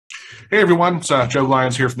Hey everyone, it's Joe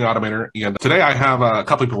Lyons here from The-automator, and today I have a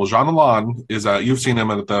couple of people. Jean Lalonde is you've seen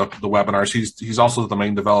him at the webinars. He's also the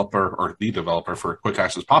main developer or the developer for Quick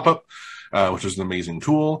Access Pop-up, which is an amazing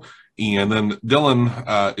tool. And then Dylan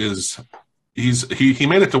he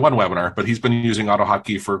made it to one webinar, but he's been using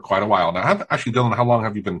AutoHotkey for quite a while now. Actually, Dylan, how long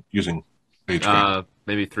have you been using HP?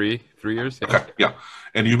 Maybe three years. Yeah. Okay, yeah,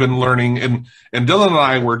 and you've been learning, and Dylan and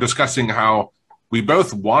I were discussing how we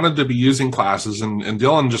both wanted to be using classes, and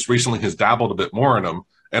Dylan just recently has dabbled a bit more in them.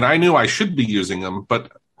 And I knew I should be using them,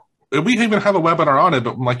 but we even have a webinar on it.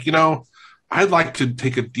 But I'm like, I'd like to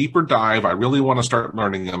take a deeper dive. I really want to start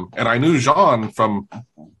learning them. And I knew Jean from,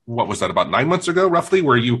 what was that, about 9 months ago, roughly,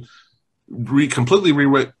 where you completely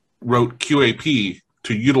rewrote QAP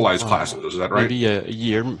to utilize classes. Is that right? Maybe a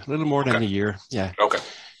year, a little more than a year. Yeah. Okay.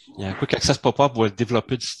 Yeah. Quick Access Pop-up was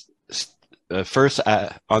developed first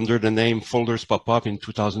under the name Folders Pop-up in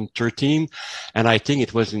 2013, and I think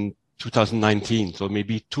it was in 2019, so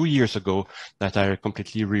maybe 2 years ago, that I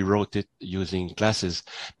completely rewrote it using classes.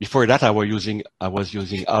 Before that, I was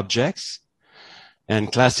using objects,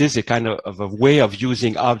 and classes a kind of a way of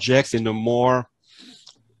using objects in a more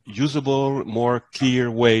usable, more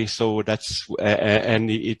clear way. So that's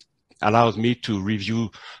and it allows me to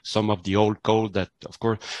review some of the old code that, of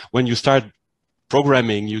course, when you start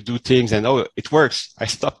programming, you do things and, oh, it works. I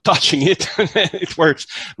stopped touching it. It works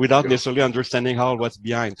without necessarily understanding what's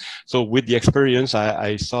behind. So with the experience,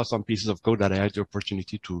 I saw some pieces of code that I had the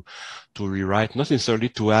opportunity to rewrite, not necessarily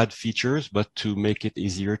to add features, but to make it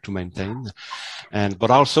easier to maintain,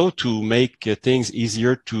 but also to make things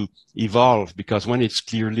easier to evolve, because when it's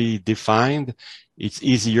clearly defined, it's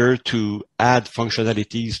easier to add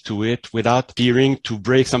functionalities to it without fearing to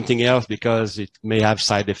break something else because it may have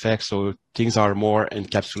side effects. So things are more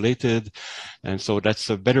encapsulated. And so that's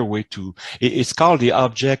a better way to, it's called the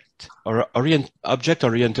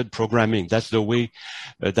object-oriented programming. That's the way,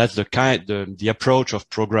 that's the approach of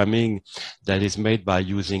programming that is made by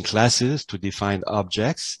using classes to define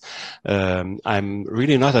objects. I'm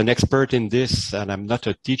really not an expert in this, and I'm not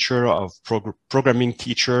a teacher of programming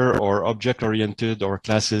teacher or object-oriented or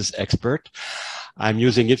classes expert. I'm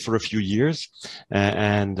using it for a few years.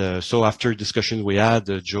 So after discussion we had,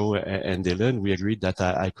 Joe and Dylan, we agreed that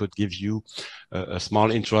I could give you a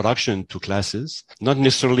small introduction to classes, not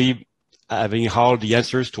necessarily having all the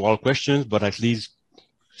answers to all questions, but at least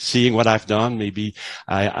seeing what I've done. Maybe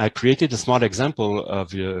I created a small example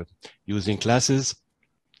of using classes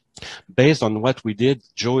based on what we did,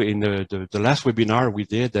 Joe, in the last webinar we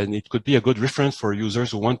did, and it could be a good reference for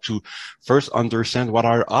users who want to first understand what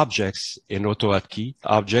are objects in AutoHotkey.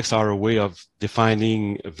 Objects are a way of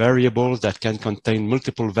defining variables that can contain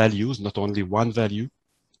multiple values, not only one value.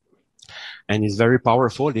 And it's very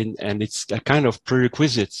powerful, and it's a kind of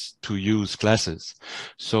prerequisites to use classes.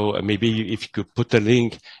 So maybe if you could put a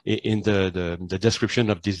link in the description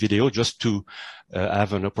of this video, just to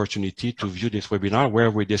have an opportunity to view this webinar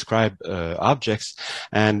where we describe objects.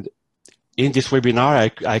 And in this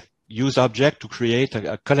webinar, I use object to create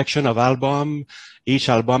a collection of albums, each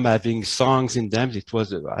album having songs in them.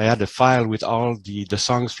 I had a file with all the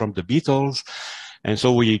songs from the Beatles. And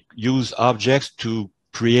so we use objects to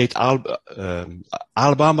create album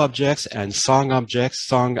objects and song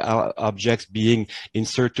objects being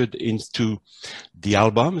inserted into the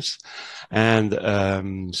albums. And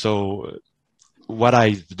so what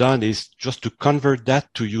I've done is just to convert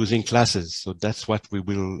that to using classes. So that's what we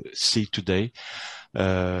will see today.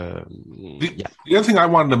 The other thing I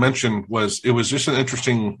wanted to mention was, it was just an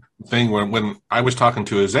interesting thing when I was talking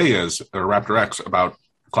to Isaiah's or Raptor X about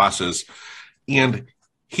classes, and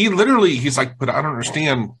he's like, but I don't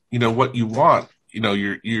understand, what you want.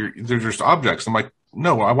 They're just objects. I'm like,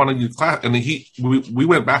 no, I want to use class. And we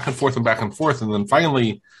went back and forth, and then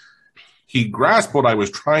finally he grasped what I was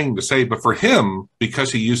trying to say. But for him,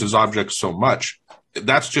 because he uses objects so much,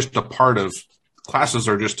 that's just a part of classes,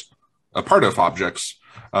 are just a part of objects.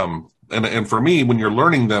 And for me, when you're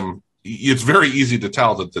learning them, it's very easy to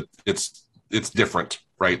tell that it's different.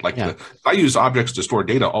 Right? Like I use objects to store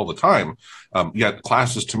data all the time. Yet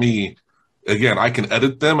classes, to me, again, I can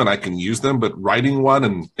edit them and I can use them, but writing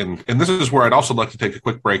one and this is where I'd also like to take a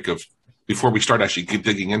quick break before we start actually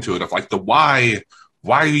digging into it, of like the why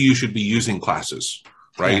you should be using classes,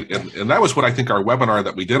 right? Yeah. And that was what I think our webinar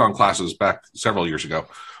that we did on classes back several years ago,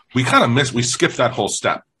 we skipped that whole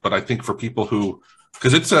step. But I think for people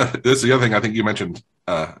because this is the other thing I think you mentioned,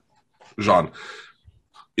 Jean.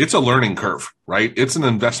 It's a learning curve, right? It's an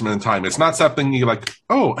investment in time. It's not something you like,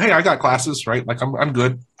 oh, hey, I got classes, right? Like I'm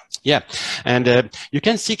good. Yeah. And you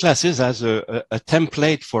can see classes as a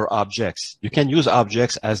template for objects. You can use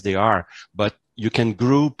objects as they are, but you can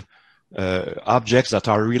group objects that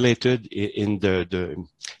are related in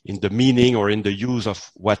the meaning or in the use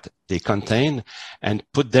of what they contain, and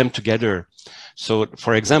put them together. So,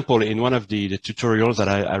 for example, in one of the tutorials that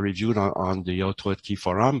I reviewed on the AutoHotkey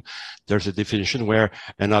forum, there's a definition where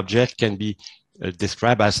an object can be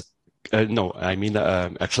described as a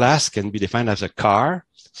class can be defined as a car.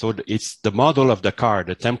 So it's the model of the car,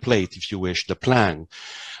 the template, if you wish, the plan.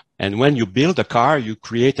 And when you build a car, you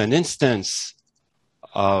create an instance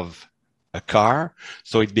of a car.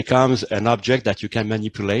 So it becomes an object that you can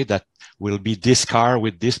manipulate that will be this car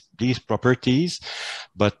with these properties,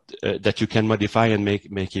 but that you can modify and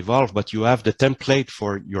make evolve. But you have the template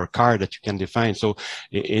for your car that you can define. So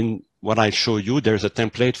in what I show you, there's a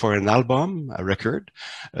template for an album, a record,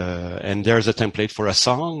 and there's a template for a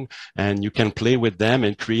song, and you can play with them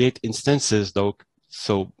and create instances, though.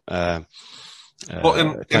 So, let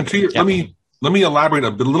me elaborate a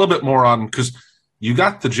little bit more on, because you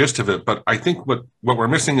got the gist of it, but I think what we're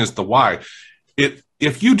missing is the why.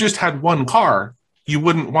 If you just had one car, you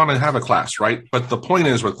wouldn't want to have a class, right? But the point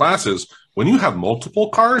is with classes, when you have multiple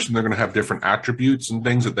cars and they're going to have different attributes and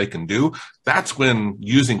things that they can do, that's when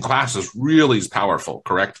using classes really is powerful,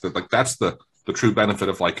 correct? That's the true benefit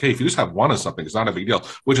of hey, if you just have one of something, it's not a big deal,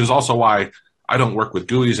 which is also why I don't work with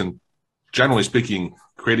GUIs. And generally speaking,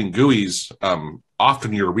 creating GUIs,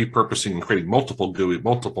 often you're repurposing and creating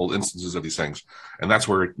multiple instances of these things. And that's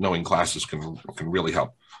where knowing classes can really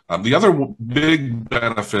help. The other big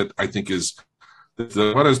benefit, I think, is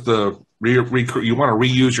you want to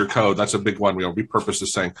reuse your code. That's a big one. We'll repurpose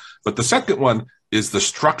this thing. But the second one is the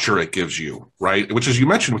structure it gives you, right? Which is, you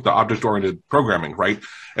mentioned with the object-oriented programming, right?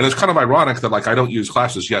 And it's kind of ironic that I don't use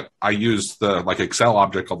classes, yet I use the Excel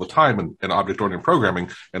object all the time in object-oriented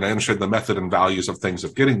programming, and I understand the method and values of things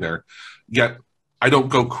of getting there. Yet I don't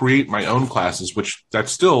go create my own classes, which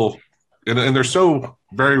that's still, and they're so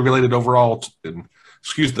very related overall.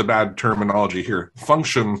 Excuse the bad terminology here.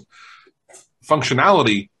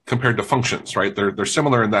 Functionality compared to functions, right? They're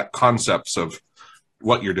similar in that concepts of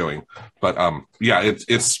what you're doing, but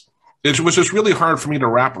it was just really hard for me to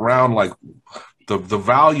wrap around the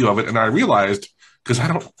value of it, and I realized, because I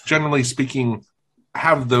don't, generally speaking,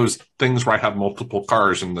 have those things where I have multiple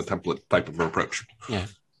cars in the template type of approach. Yeah.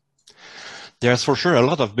 There's for sure a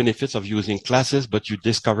lot of benefits of using classes, but you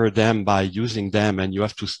discover them by using them, and you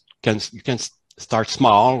can start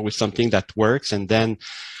small with something that works, and then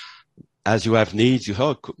as you have needs,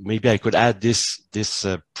 maybe I could add this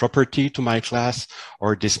property to my class,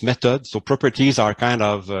 or this method. So properties are kind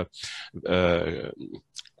of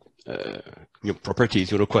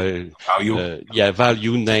properties,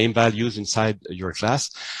 value, name, values inside your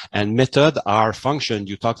class, and method are function.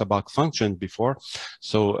 You talked about function before.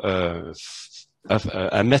 So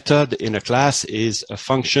a method in a class is a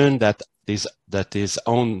function that is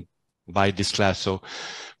owned by this class. So,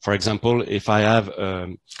 for example, if I have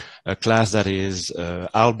a class that is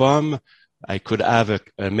album, I could have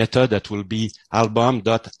a method that will be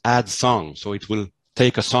album.addSong. So it will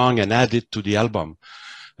take a song and add it to the album.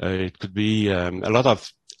 It could be a lot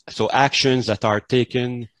of actions that are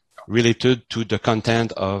taken related to the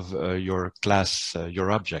content of your class, your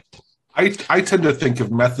object. I tend to think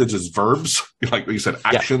of methods as verbs, like you said,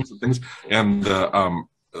 actions and things, and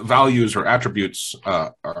values or attributes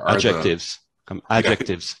are adjectives.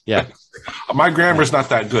 Adjectives. Yeah. My grammar is not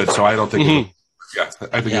that good, so I don't think.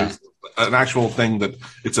 I think it's an actual thing that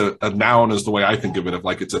it's a noun is the way I think of it. Of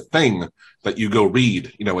it's a thing that you go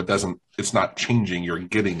read. It doesn't. It's not changing. You're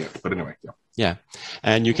getting it. But anyway. Yeah,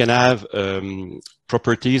 and you can have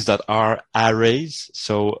properties that are arrays.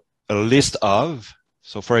 So a list of.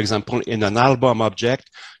 So for example, in an album object,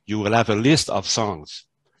 you will have a list of songs.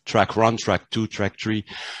 Track 1, track 2, track 3.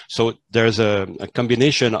 So there's a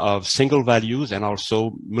combination of single values and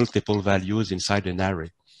also multiple values inside an array.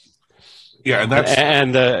 Yeah,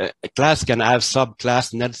 and a class can have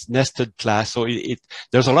subclass, nested class. So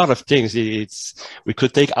there's a lot of things. We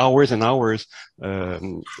could take hours and hours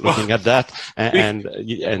looking at that.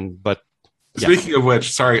 Speaking of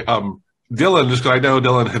which, sorry, Dylan, just because I know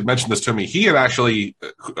Dylan had mentioned this to me, he had actually,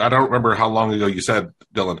 I don't remember how long ago you said,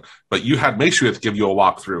 Dylan, but you had Maestria give you a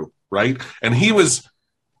walkthrough, right? And he was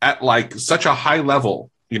at such a high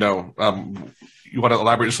level, you want to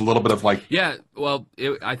elaborate just a little bit of Yeah, well,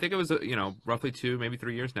 I think it was, roughly 2, maybe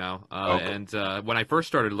 3 years now. Okay. And when I first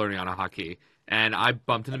started learning AutoHotkey, and I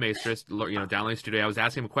bumped into Maestria, downloading Studio, I was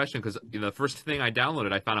asking him a question because the first thing I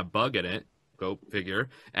downloaded, I found a bug in it. Go figure.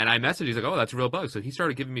 And I messaged, he's like, oh, that's a real bug. So he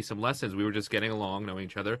started giving me some lessons. We were just getting along, knowing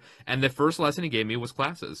each other. And the first lesson he gave me was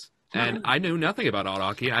classes. And I knew nothing about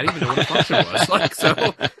AutoHotkey. I didn't even know what a function was.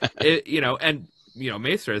 And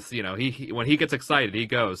Maestris, he when he gets excited, he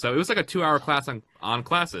goes. So it was like a 2-hour class on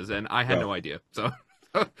classes, and I had no idea.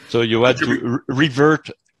 So you had to revert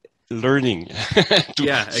learning.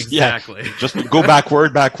 Exactly. Just go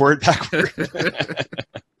backward.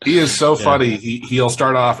 He is so funny. He'll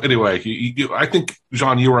start off anyway. I think,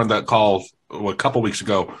 Jean, you were on that call a couple weeks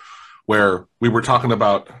ago where we were talking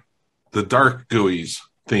about the dark GUIs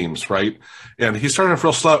themes, right? And he started off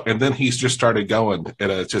real slow, and then he's just started going.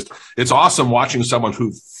 And it's awesome watching someone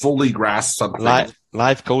who fully grasps something.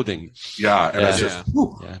 Live coding. Yeah. And it's just,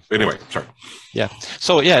 anyway, sorry. Yeah.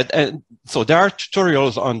 So there are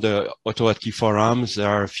tutorials on the AutoHotkey forums. There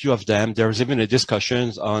are a few of them. There's even a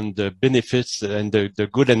discussions on the benefits and the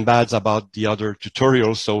good and bads about the other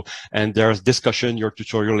tutorials. And there's discussion. Your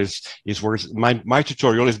tutorial is worse. My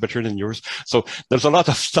tutorial is better than yours. So there's a lot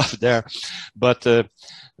of stuff there, but,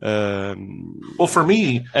 well, for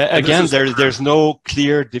me, again, there's no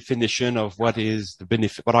clear definition of what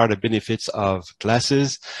are the benefits of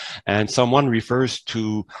classes, and someone refers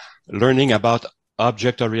to learning about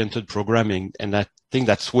object-oriented programming, and I think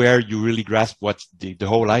that's where you really grasp what's the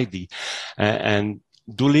whole idea. And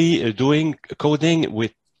doing coding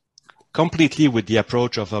completely with the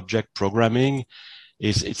approach of object programming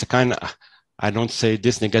it's a kind of, I don't say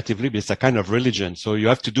this negatively, but it's a kind of religion. So you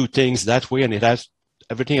have to do things that way, and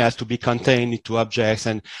everything has to be contained into objects,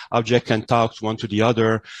 and object can talk one to the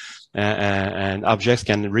other, and objects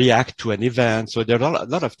can react to an event. So there are a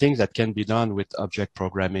lot of things that can be done with object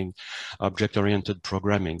programming, object-oriented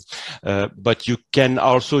programming. But you can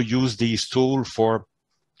also use these tools for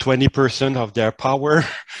 20% of their power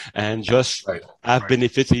and just have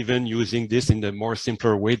benefits even using this in the more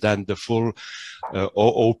simpler way than the full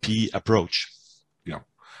OOP approach.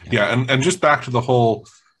 Yeah. And just back to the whole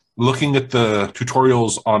looking at the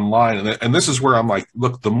tutorials online, and this is where I'm like,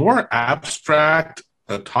 look, the more abstract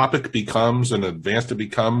a topic becomes and advanced it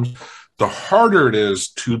becomes, the harder it is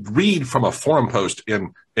to read from a forum post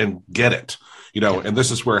and get it, and this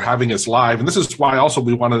is where having us live, and this is why also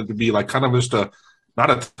we wanted it to be like kind of just not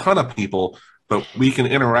a ton of people, but we can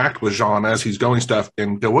interact with Jean as he's going stuff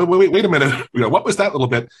and go, wait a minute, what was that little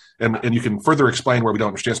bit? And you can further explain where we don't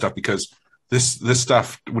understand stuff, because this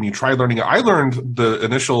stuff, when you try learning it, I learned the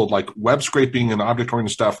initial like web scraping and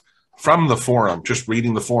object-oriented stuff from the forum, just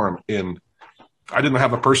reading the forum, and I didn't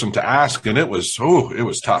have a person to ask, and it was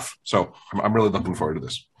tough. So I'm really looking forward to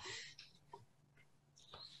this.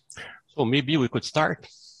 So maybe we could start.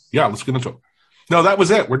 Yeah, let's get into it. No, that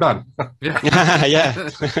was it. We're done. Yeah.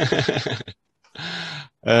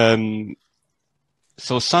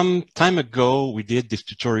 So some time ago, we did this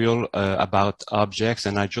tutorial about objects,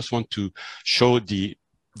 and I just want to show the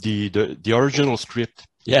original script.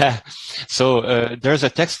 Yeah. So there's a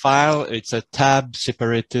text file. It's a tab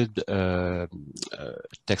separated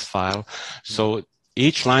text file. So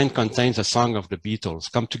each line contains a song of the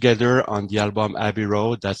Beatles come together on the album Abbey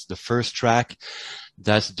Road. That's the first track.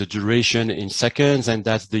 That's the duration in seconds, and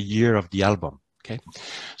that's the year of the album. Okay.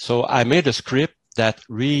 So I made a script that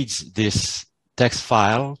reads this text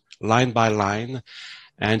file line by line,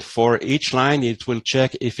 and for each line it will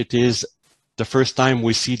check if it is the first time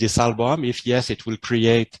we see this album. If yes, it will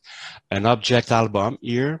create an object album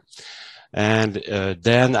here, and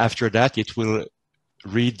then after that it will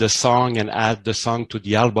read the song and add the song to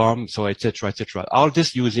the album, so etc., etc. All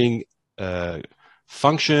this using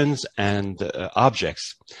functions and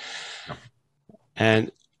objects. And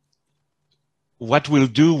what we'll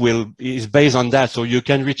do is based on that. So you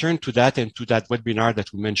can return to that and to that webinar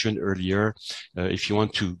that we mentioned earlier. If you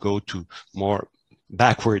want to go to more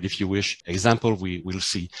backward, if you wish, example we will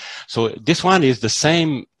see. So this one is the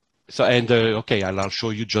same. So, and okay, I'll show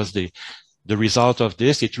you just the result of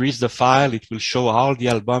this. It reads the file. It will show all the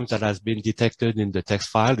albums that has been detected in the text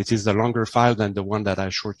file. It is a longer file than the one that I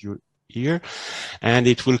showed you here. And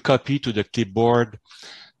it will copy to the clipboard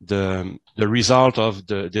the result of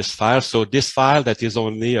this file. So this file that is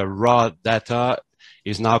only a raw data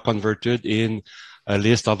is now converted in a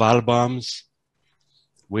list of albums,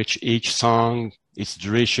 which each song, its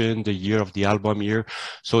duration, the year of the album year.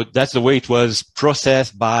 So that's the way it was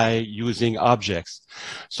processed by using objects.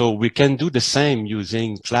 So we can do the same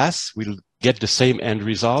using class. We'll get the same end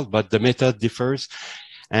result, but the method differs,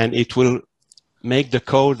 and it will make the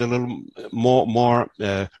code a little more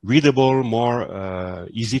readable, more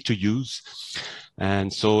easy to use.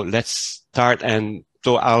 And so let's start. And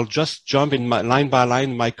so I'll just jump in my line by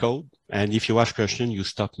line my code. And if you have questions, you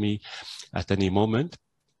stop me at any moment.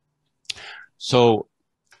 So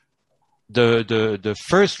the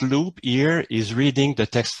first loop here is reading the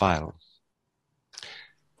text file.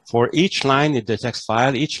 For each line in the text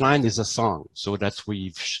file, each line is a song. So that's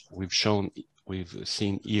we've shown we've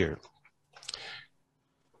seen here.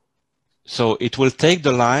 So it will take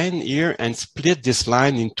the line here and split this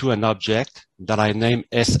line into an object that I name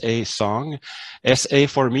SA song. SA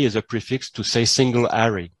for me is a prefix to say single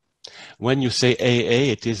array. When you say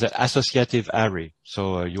AA, it is an associative array.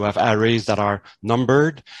 So you have arrays that are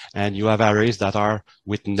numbered and you have arrays that are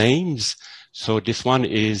with names. So this one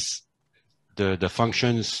is the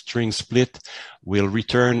function string split will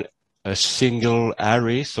return a single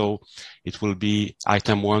array. So it will be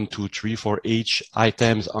item 1, 2, 3 for each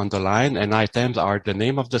items on the line. And items are the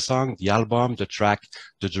name of the song, the album, the track,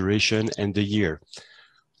 the duration, and the year.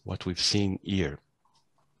 What we've seen here.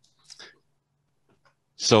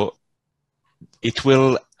 So it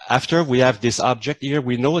will, after we have this object here,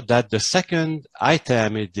 we know that the second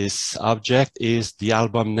item in this object is the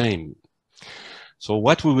album name. So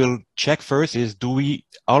what we will check first is, do we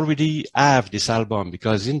already have this album?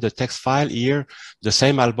 Because in the text file here, the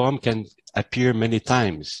same album can appear many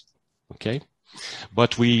times, okay?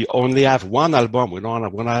 But we only have one album.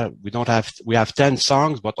 We have 10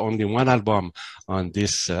 songs, but only one album on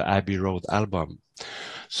this Abbey Road album.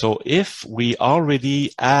 So if we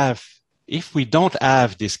already have, if we don't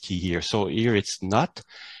have this key here, so here it's not,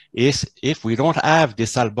 is if we don't have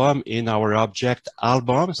this album in our object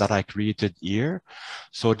albums that I created here.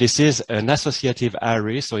 So this is an associative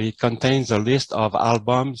array. So it contains a list of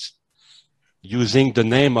albums using the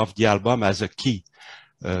name of the album as a key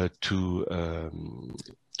to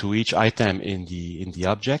each item in the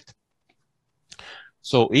object.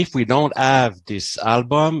 So if we don't have this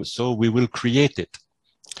album, so we will create it.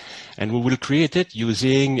 And we will create it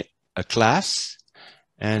using a class.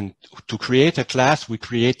 And to create a class, we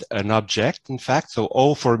create an object, in fact. So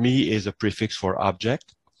O for me is a prefix for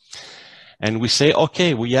object. And we say,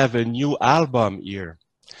 okay, we have a new album here.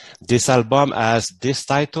 This album has this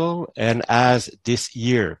title and has this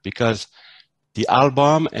year, because the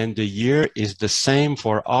album and the year is the same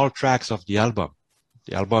for all tracks of the album.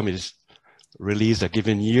 The album is released a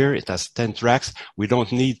given year. It has 10 tracks. We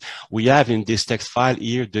have in this text file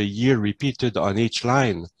here the year repeated on each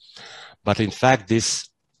line. But in fact, this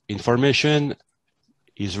information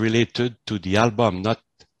is related to the album, not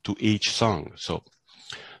to each song. So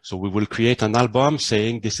we will create an album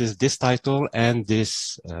saying this is this title and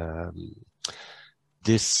this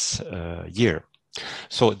year.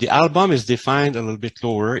 So the album is defined a little bit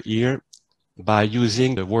lower here by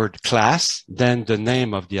using the word class, then the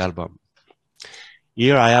name of the album.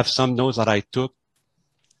 Here I have some notes that I took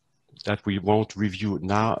that we won't review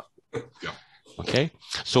now. Yeah. Okay.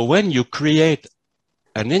 So when you create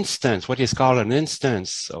an instance, what is called an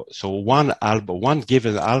instance, so one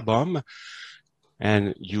given album,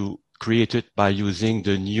 and you create it by using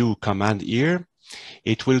the new command here,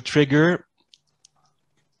 it will trigger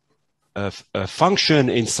a function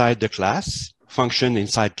inside the class. Function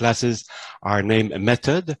inside classes are named a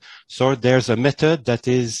method. So there's a method that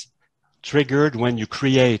is triggered when you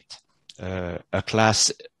create a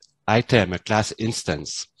class item, a class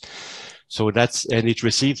instance. So and it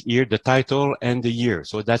receives here the title and the year.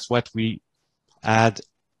 So that's what we add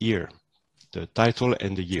here, the title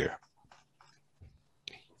and the year.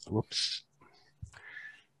 Whoops.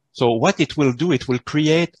 So what it will do, it will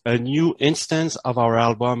create a new instance of our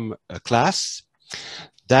album class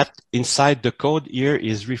that inside the code here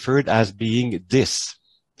is referred as being this.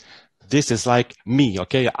 This is like me,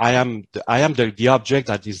 okay? I am the object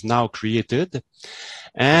that is now created.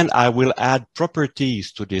 And I will add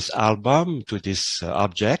properties to this album, to this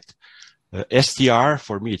object. str,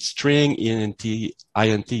 for me, it's string, int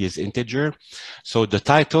is integer. So the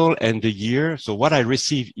title and the year. So what I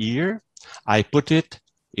receive here, I put it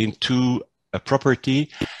into a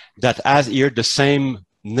property that has here the same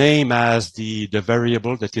name as the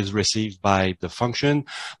variable that is received by the function,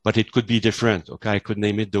 but it could be different. Okay, I could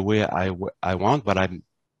name it the way I want, but I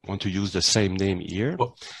want to use the same name here.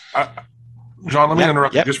 Well, Jean, let me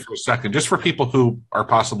interrupt you just for a second. Just for people who are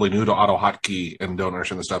possibly new to AutoHotkey and don't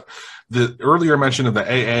understand this stuff, the earlier mention of the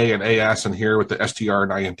AA and AS and here with the str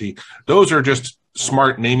and int, those are just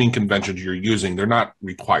smart naming conventions you're using. They're not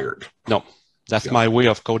required. No, that's my way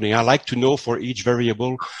of coding. I like to know for each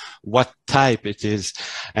variable what type it is.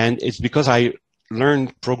 And it's because I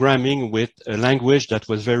learned programming with a language that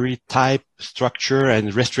was very type, structure,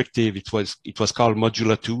 and restrictive. It was called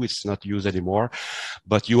Modula 2. It's not used anymore,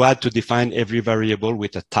 but you had to define every variable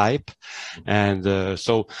with a type. And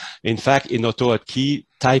so, in fact, in AutoHotkey,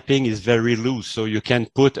 typing is very loose. So you can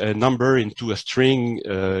put a number into a string.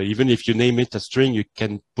 Even if you name it a string, you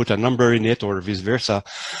can put a number in it or vice versa.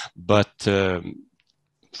 But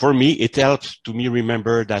for me, it helps to me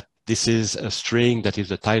remember that this is a string, that is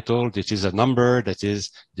the title, this is a number, that is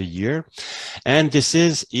the year. And this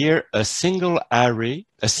is here a single array,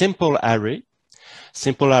 a simple array.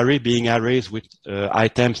 Simple array being arrays with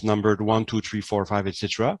items numbered 1, 2, 3, 4, 5,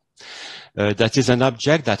 etc. That is an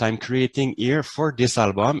object that I'm creating here for this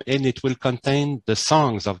album, and it will contain the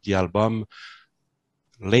songs of the album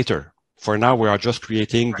later. For now, we are just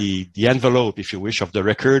creating the envelope, if you wish, of the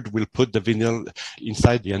record. We'll put the vinyl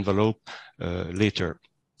inside the envelope later.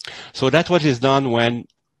 So that's what is done when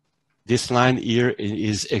this line here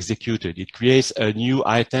is executed. It creates a new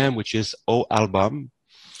item, which is O album.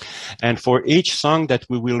 And for each song that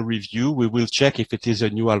we will review, we will check if it is a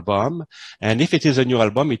new album. And if it is a new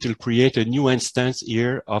album, it will create a new instance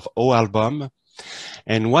here of O album.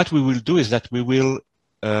 And what we will do is that we will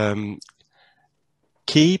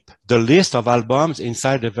keep the list of albums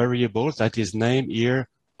inside the variables that is named here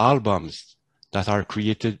albums that are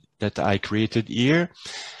created, that I created here.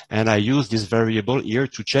 And I use this variable here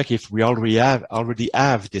to check if we already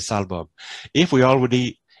have this album.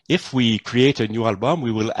 If we create a new album,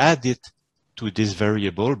 we will add it to this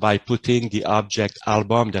variable by putting the object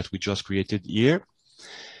album that we just created here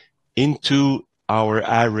into our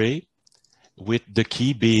array with the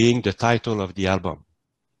key being the title of the album.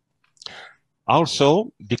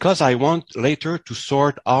 Also, because I want later to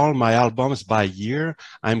sort all my albums by year,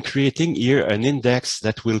 I'm creating here an index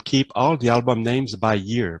that will keep all the album names by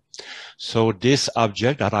year. So this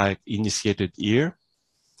object that I initiated here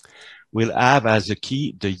will have as a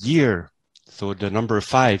key the year, so the number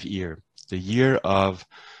 5 here, the year of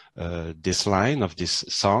this line, of this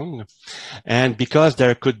song. And because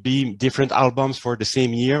there could be different albums for the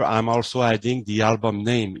same year, I'm also adding the album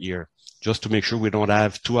name here, just to make sure we don't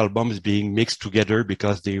have two albums being mixed together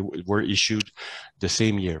because they were issued the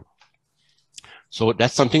same year. So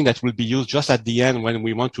that's something that will be used just at the end when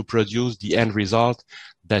we want to produce the end result,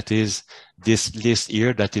 that is this list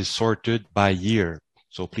here that is sorted by year.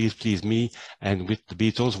 So Please Me and With the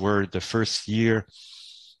Beatles were the first year,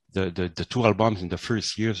 the two albums in the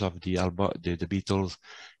first years of the album, the Beatles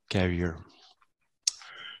career.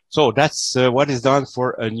 So that's what is done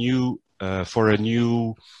for a new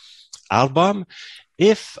album.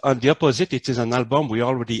 If on the opposite, it is an album we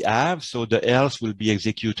already have, so the else will be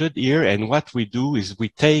executed here. And what we do is we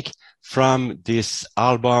take from this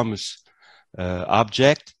album's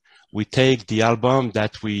object, we take the album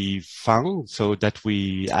that we found, so that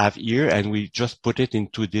we have here, and we just put it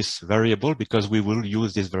into this variable because we will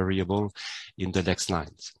use this variable in the next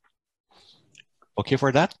lines. Okay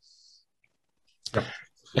for that? Yep.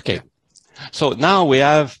 Okay. So now we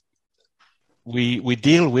have, we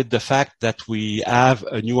deal with the fact that we have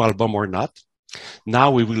a new album or not.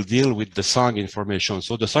 Now we will deal with the song information.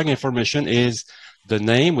 So the song information is the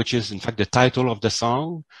name, which is in fact the title of the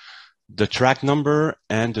song, the track number,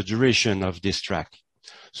 and the duration of this track.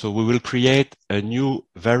 So we will create a new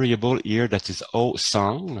variable here that is O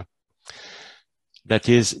song, that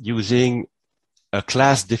is using a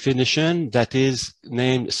class definition that is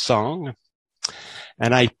named song.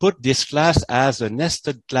 And I put this class as a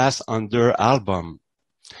nested class under album.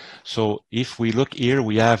 So if we look here,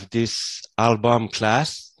 we have this album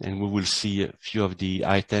class, and we will see a few of the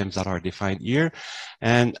items that are defined here.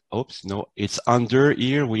 And oops, no, it's under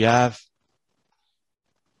here. We have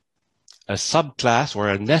a subclass or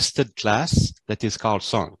a nested class that is called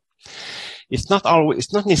song. It's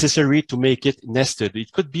not necessary to make it nested.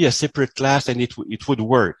 It could be a separate class and it would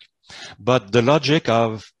work. But the logic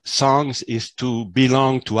of songs is to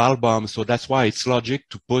belong to albums. So that's why it's logic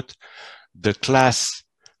to put the class,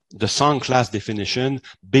 the song class definition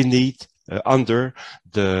beneath, under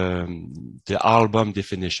the album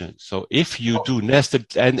definition. So if you do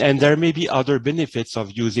nested, and there may be other benefits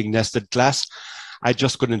of using nested class, I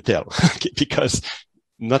just couldn't tell because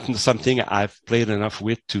not something I've played enough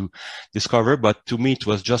with to discover, but to me, it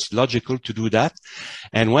was just logical to do that.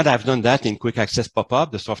 And when I've done that in Quick Access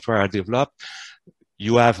Pop-Up, the software I developed,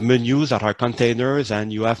 you have menus that are containers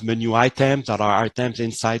and you have menu items that are items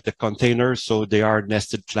inside the container. So they are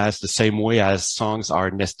nested class the same way as songs are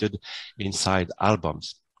nested inside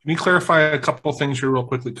albums. Can you clarify a couple of things here real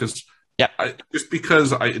quickly? Because just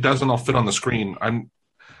because it doesn't all fit on the screen,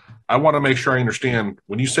 I want to make sure I understand.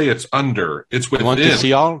 When you say it's under, it's within. You want to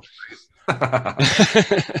see all?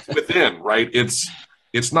 It's within, right?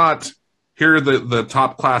 It's not here. The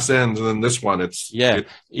top class ends, and then this one.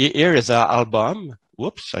 Here is an album.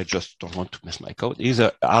 Whoops! I just don't want to miss my code. Here's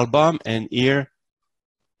an album, and here.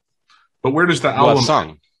 But where does the album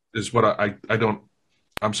song is what I don't.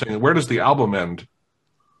 I'm saying, where does the album end?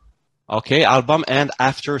 Okay, album and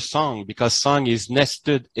after song, because song is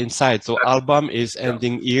nested inside. So album is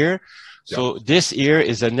ending here. So this here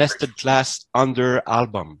is a nested class under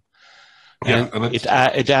album. And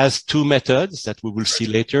it has two methods that we will see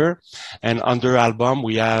later. And under album,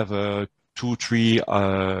 we have 2, 3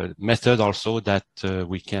 method also that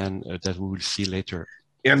we will see later.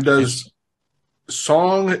 And does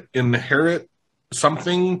song inherit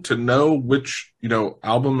something to know which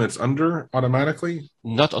album it's under automatically?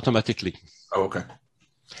 Not automatically. Oh, okay.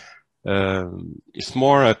 It's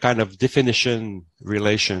more a kind of definition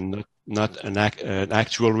relation, not an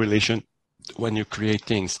actual relation when you create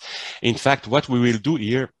things. In fact, what we will do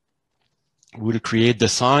here, we'll create the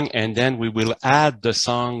song and then we will add the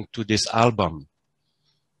song to this album.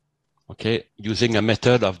 Okay, using a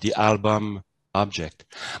method of the album object.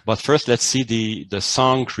 But first, let's see the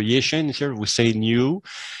song creation. Here we say new.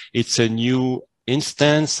 It's a new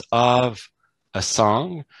instance of a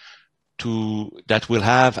song that will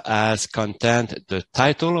have as content the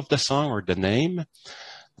title of the song or the name,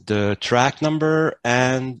 the track number,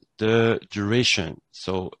 and the duration.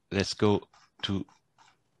 So let's go to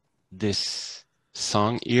this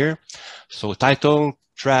song here. So title,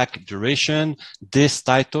 track, duration, this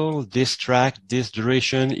title, this track, this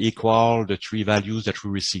duration equal the 3 values that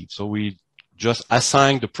we receive. So we just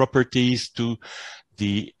assign the properties to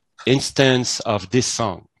the instance of this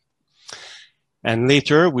song. And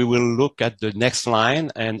later we will look at the next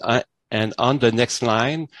line, and on the next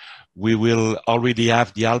line, we will already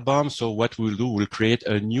have the album. So what we'll do, we'll create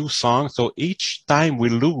a new song. So each time we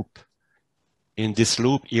loop in this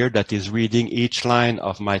loop here that is reading each line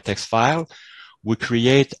of my text file, we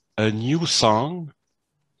create a new song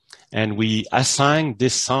and we assign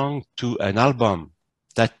this song to an album.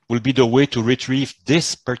 That will be the way to retrieve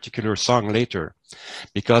this particular song later,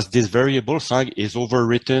 because this variable song is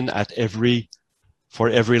overwritten for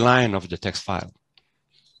every line of the text file.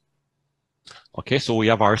 Okay, so we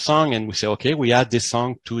have our song and we say, okay, we add this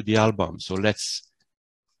song to the album. So let's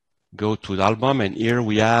go to the album, and here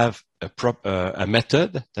we have a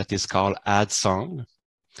method that is called add song.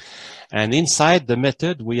 And inside the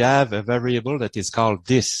method, we have a variable that is called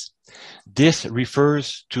this. This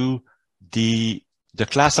refers to the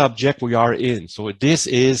class object we are in. So this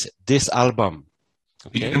is this album.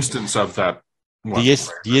 Okay? The instance of that one.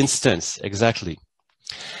 The instance, exactly.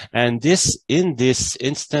 And in this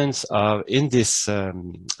instance in this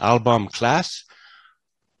album class,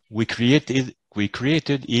 we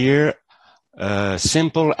created here a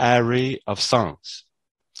simple array of songs.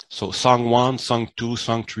 So song 1, song 2,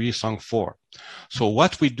 song 3, song 4. So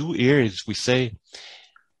what we do here is we say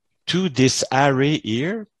to this array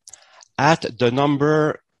here, at the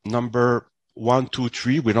number 1, 2,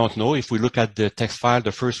 3, we don't know. If we look at the text file,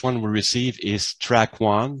 the first one we receive is track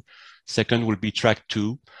 1. Second will be track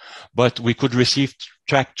 2, but we could receive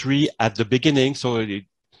track 3 at the beginning. So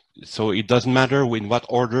it doesn't matter in what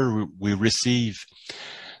order we receive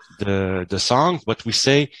the songs, but we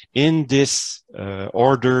say in this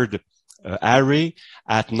ordered array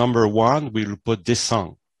at number 1, we'll put this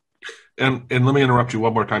song. And let me interrupt you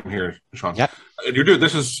one more time here, Jean. Yeah. You're doing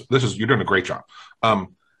you're doing a great job.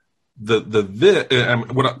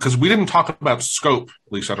 Because we didn't talk about scope,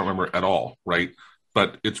 at least I don't remember at all, right?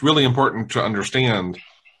 But it's really important to understand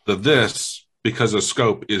this, because the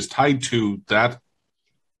scope is tied to that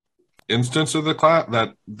instance of the class,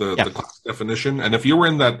 the class definition. And if you were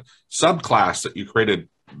in that subclass that you created,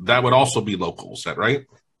 that would also be local. Is that right?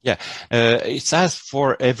 Yeah. It says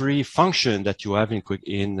for every function that you have in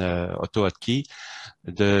AutoHotkey,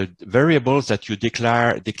 the variables that you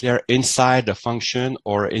declare inside a function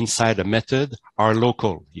or inside a method are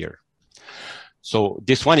local here. So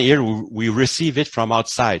this one here, we receive it from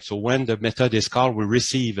outside. So when the method is called, we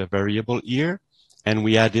receive a variable here, and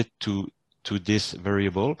we add it to this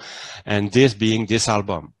variable, and this being this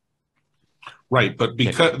album. Right, but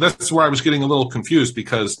because that's where I was getting a little confused,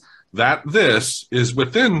 because this is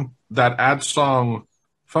within that add song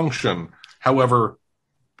function. However,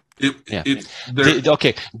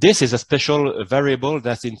 this is a special variable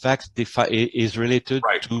that in fact is related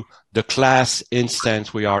to the class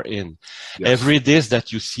instance we are in. Yes. Every this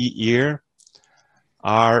that you see here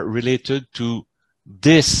are related to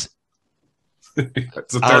this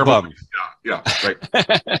album. Yeah, right.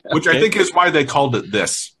 Which I think is why they called it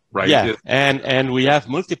this, right? Yeah, and we have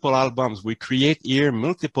multiple albums. We create here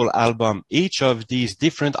multiple albums. Each of these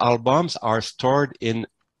different albums are stored in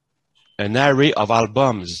an array of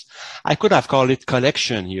albums. I could have called it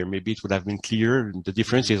collection here. Maybe it would have been clearer. The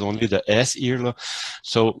difference is only the S here.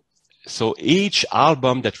 So each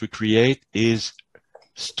album that we create is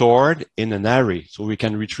stored in an array, so we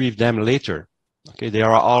can retrieve them later. Okay, they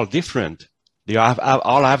are all different. They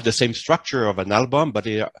all have the same structure of an album, but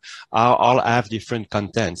they all have different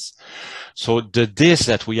contents. So the disc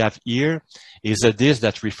that we have here is a disc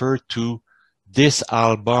that refers to this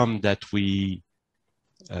album that we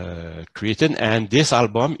created, and this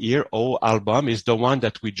album here, album, is the one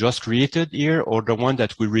that we just created here, or the one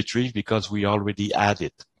that we retrieved because we already had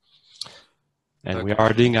it, and we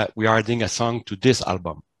are adding a song to this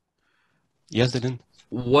album. Yes, Dylan?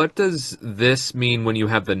 What does this mean when you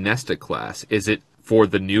have the nested class? Is it for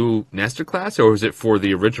the new nested class, or is it for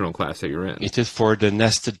the original class that you're in? It is for the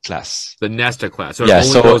nested class. The nested class. So it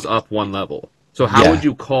only goes up one level. So how would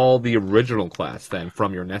you call the original class then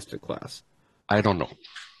from your nested class? I don't know.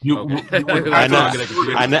 I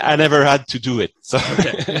never had to do it. So,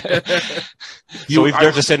 so if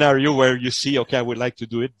there's a scenario where you see, okay, I would like to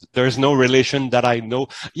do it, there's no relation that I know.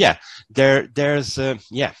 Yeah, there's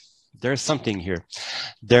something here.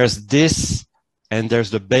 There's this, and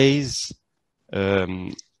there's the base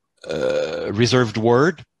reserved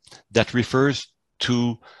word that refers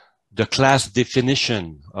to the class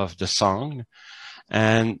definition of the song,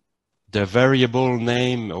 and the variable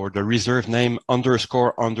name or the reserved name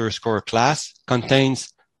 _ class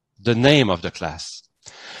contains the name of the class.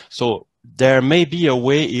 So there may be a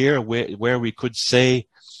way here where we could say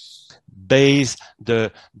base,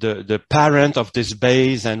 the parent of this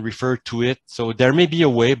base, and refer to it. So there may be a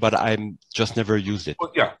way, but I'm just never used it.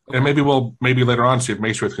 Well, yeah, and maybe later on see if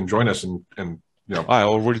Maestria can join us and you know. I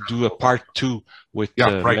already do a part 2 with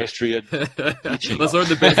Maestria. Let's learn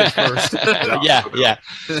the basics first. yeah.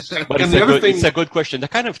 But it's a good question. The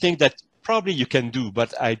kind of thing that probably you can do,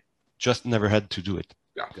 but I just never had to do it.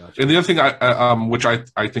 Yeah. Gotcha. And the other thing which I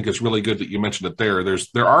think is really good that you mentioned it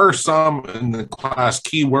there are some in the class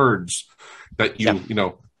keywords that you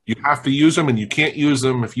have to use them, and you can't use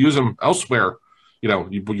them. If you use them elsewhere,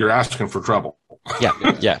 you're asking for trouble.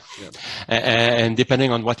 Yeah. And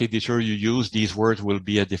depending on what editor you use, these words will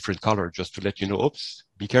be a different color, just to let you know, oops,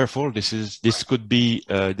 be careful. This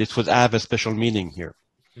would have a special meaning here.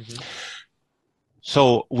 Mm-hmm.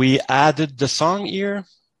 So we added the song here.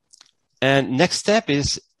 And next step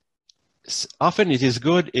is, often it is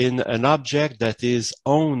good in an object that is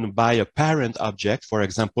owned by a parent object. For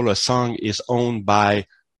example, a song is owned by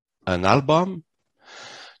an album,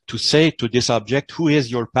 to say to this object, who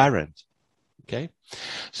is your parent? Okay.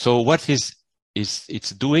 So what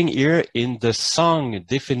it's doing here in the song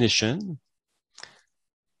definition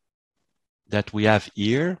that we have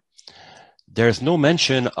here, there's no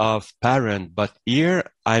mention of parent, but here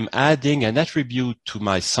I'm adding an attribute to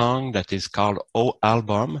my song that is called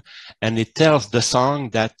album, and it tells the song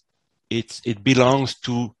that it belongs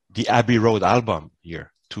to the Abbey Road album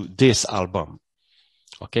here, to this album.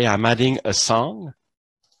 Okay, I'm adding a song,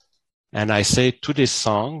 and I say to this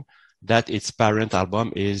song that its parent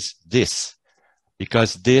album is this,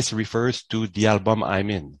 because this refers to the album I'm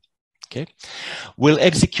in. Okay, we'll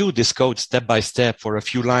execute this code step by step for a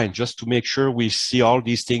few lines just to make sure we see all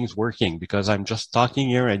these things working, because I'm just talking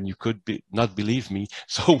here and you could not believe me.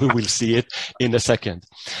 So we will see it in a second.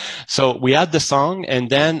 So we add the song, and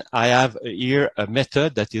then I have here a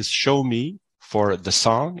method that is show me for the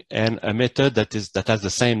song, and a method that has the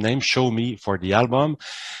same name, show me, for the album.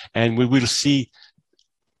 And we will see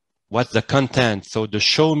what's the content. So the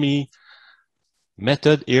show me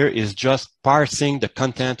method here is just parsing the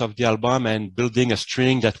content of the album and building a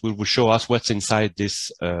string that will show us what's inside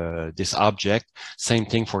this object. Same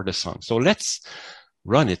thing for the song. So let's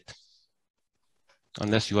run it.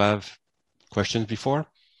 Unless you have questions before?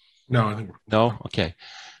 No, I think no. Okay.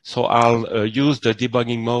 So I'll use the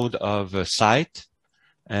debugging mode of site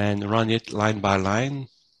and run it line by line.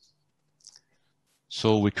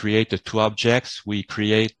 So we create the two objects. We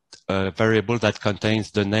create a variable that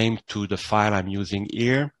contains the name to the file I'm using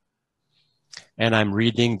here. And I'm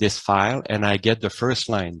reading this file, and I get the first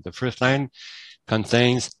line. The first line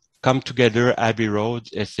contains come together, Abbey Road,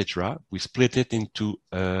 etc. We split it into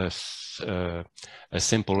a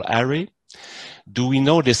simple array. Do we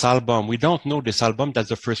know this album? We don't know this album. That's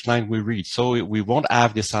the first line we read. So we won't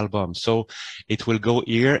have this album. So it will go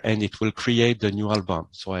here and it will create the new album.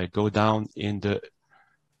 So I go down in the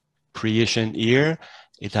creation here.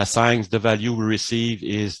 It assigns the value we receive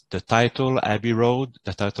is the title, Abbey Road,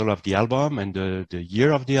 the title of the album, and the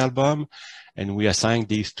year of the album. And we assign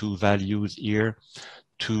these two values here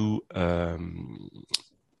to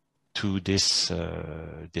this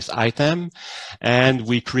item. And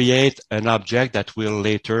we create an object that will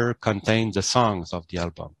later contain the songs of the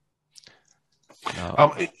album.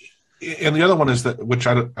 And the other one is that, which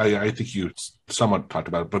I think you somewhat talked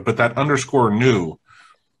about, but that underscore new,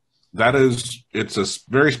 it's a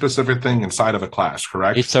very specific thing inside of a class,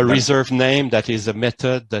 correct? It's a reserved name that is a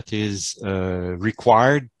method that is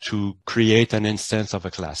required to create an instance of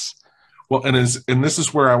a class. Well, and this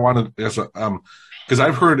is where I wanted, because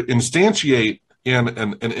I've heard instantiate in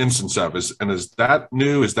an instance of, is that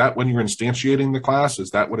new? Is that when you're instantiating the class?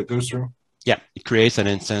 Is that what it goes through? Yeah, it creates an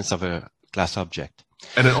instance of a class object.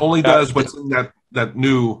 And it only does what's in that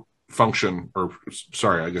new function, or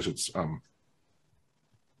sorry, I guess it's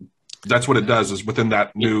that's what it does, is within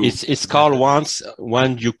that new. It's called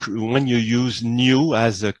when you use new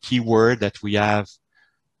as a keyword that we have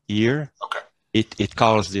here. Okay. It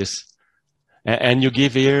calls this, and you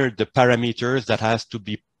give here the parameters that has to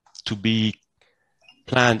be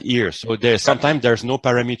planned here. So sometimes there's no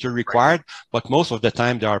parameter required, but most of the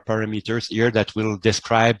time there are parameters here that will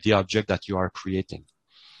describe the object that you are creating.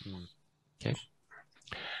 Okay.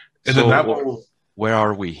 And so then where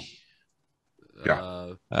are we?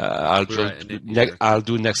 Yeah. I'll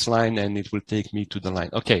do next line and it will take me to the line.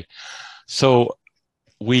 Okay. So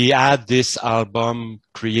we add this album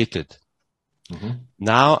created. Mm-hmm.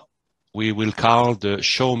 Now we will call the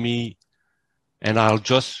show me, and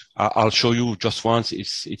I'll show you just once.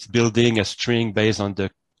 It's building a string based on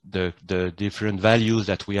the different values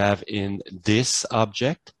that we have in this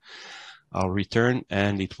object. I'll return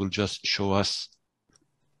and it will just show us.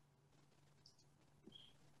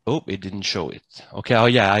 Oh, it didn't show it. Okay. Oh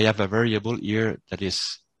yeah, I have a variable here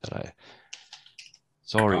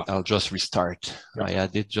sorry, I'll just restart. Yeah. I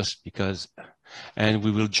added just because, and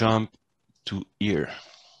we will jump to here.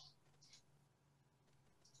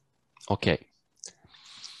 Okay.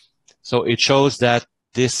 So it shows that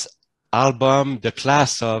this album, the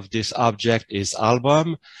class of this object is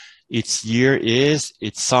album. Its year is,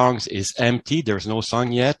 its songs is empty. There's no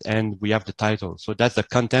song yet. And we have the title. So that's the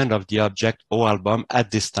content of the object album at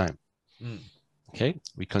this time. Okay,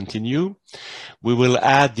 we continue. We will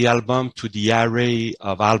add the album to the array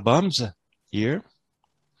of albums here,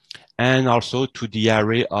 and also to the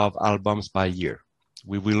array of albums by year.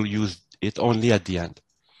 We will use it only at the end.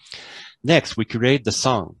 Next, we create the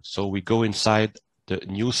song. So we go inside the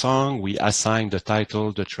new song. We assign the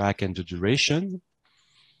title, the track, and the duration.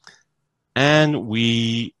 And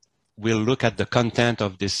we will look at the content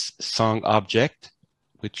of this song object,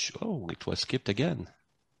 which, oh, it was skipped again.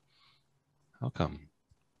 How come?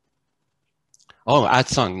 Oh, add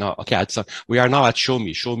song. No, okay, add song. We are now at show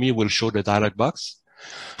me. Show me will show the dialog box.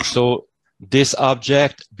 So this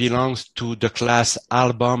object belongs to the class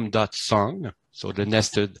album.song. So the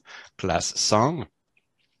nested class song.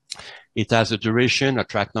 It has a duration, a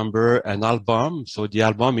track number, an album. So the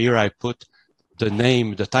album here, I put the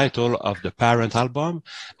name, the title of the parent album,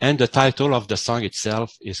 and the title of the song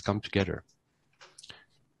itself is come together.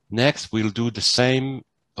 Next, we'll do the same.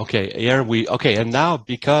 Okay, here and now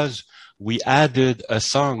because we added a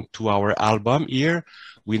song to our album here,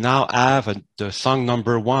 we now have the song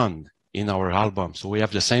number 1 in our album. So we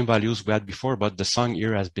have the same values we had before, but the song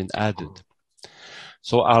here has been added.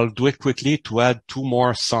 So I'll do it quickly to add 2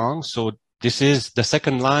 more songs. So this is the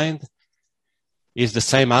second line is the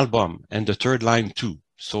same album and the third line too.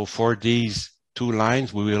 So for these 2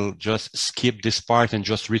 lines, we will just skip this part and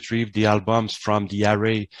just retrieve the albums from the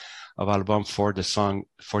array of album for the song,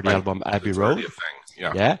 for the album Abbey Road.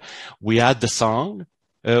 Yeah. We add the song,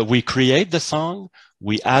 we create the song,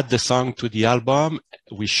 we add the song to the album,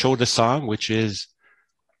 we show the song, which is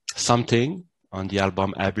something on the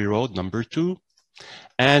album Abbey Road, number 2.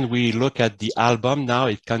 And we look at the album now,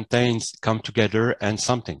 it contains Come Together and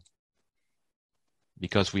Something,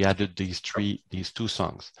 because we added these 2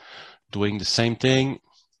 songs. Doing the same thing.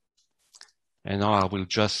 And now I will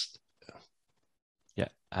just,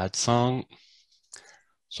 add song.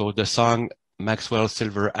 So the song Maxwell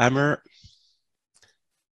Silver Hammer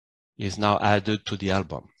is now added to the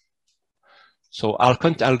album. So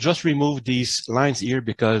I'll just remove these lines here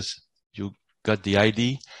because you got the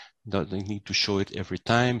ID. Don't need to show it every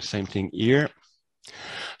time. Same thing here.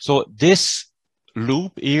 So this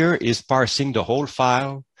loop here is parsing the whole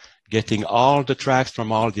file, getting all the tracks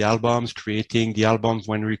from all the albums, creating the albums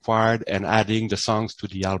when required, and adding the songs to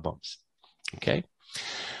the albums. Okay.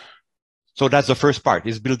 So that's the first part,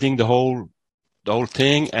 is building the whole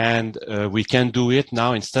thing, and we can do it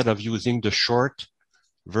now. Instead of using the short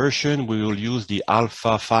version, we will use the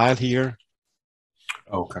alpha file here.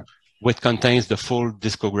 Okay. Which contains the full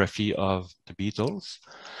discography of the Beatles.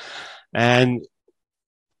 And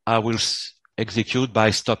I will execute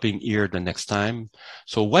by stopping here the next time.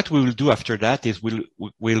 So what we will do after that is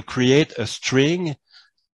we'll create a string,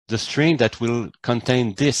 the string that will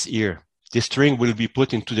contain this here. this string will be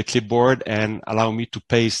put into the clipboard and allow me to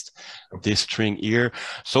paste this string here.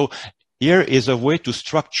 So here is a way to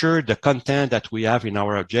structure the content that we have in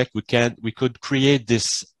our object. We could create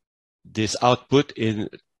this output in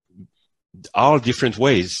all different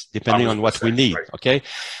ways, depending on what we need. Right. Okay.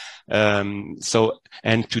 So,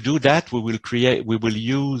 and to do that, we will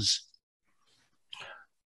use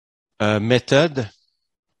a method.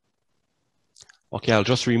 Okay. I'll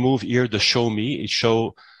just remove here the show me.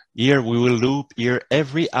 Here we will loop here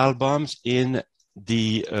every albums in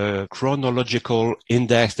the chronological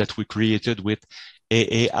index that we created with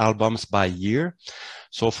AA albums by year.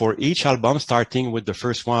 So for each album, starting with the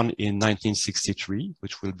first one in 1963,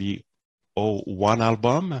 which will be 01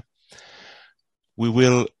 album, we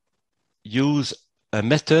will use a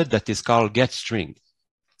method that is called getString.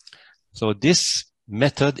 So this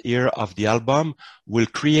method here of the album will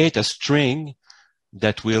create a string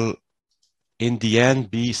that will in the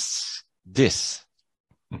end be this.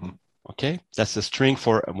 Mm-hmm. Okay, that's a string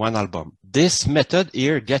for one album. This method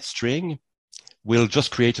here, getString, will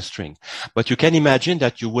just create a string. But you can imagine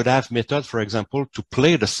that you would have method, for example, to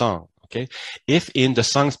play the song. Okay, if in the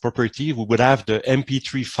song's property we would have the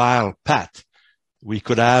MP3 file path, we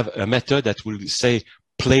could have a method that will say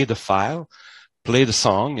play the file, play the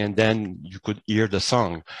song, and then you could hear the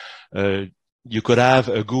song. You could have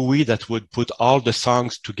a GUI that would put all the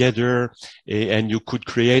songs together, and you could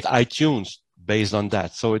create iTunes based on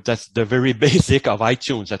that. So that's the very basic of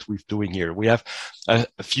iTunes that we're doing here. We have a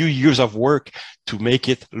few years of work to make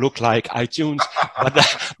it look like iTunes,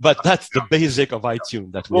 but that's the basic of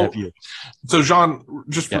iTunes that we have here. So Jean,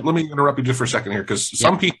 just let me interrupt you just for a second here, because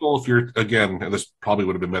some people, if you're, again, and this probably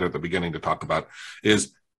would have been better at the beginning to talk about,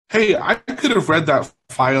 is, hey, I could have read that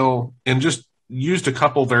file and just used a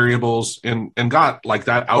couple variables and got like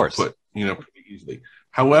that output, pretty easily.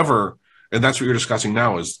 However, and that's what you're discussing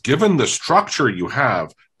now, is given the structure you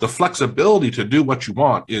have, the flexibility to do what you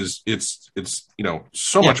want it's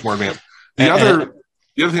so much more advanced. The other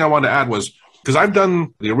thing I wanted to add was, because I've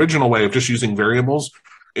done the original way of just using variables,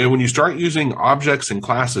 and when you start using objects and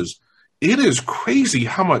classes, it is crazy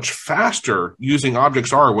how much faster using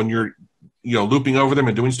objects are when you're looping over them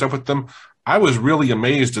and doing stuff with them. I was really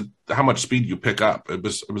amazed at how much speed you pick up. It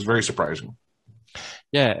was very surprising.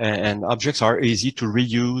 Yeah, and objects are easy to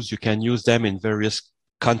reuse. You can use them in various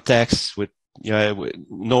contexts with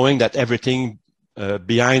knowing that everything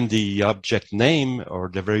behind the object name or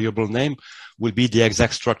the variable name will be the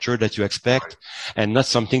exact structure that you expect, and not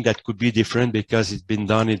something that could be different because it's been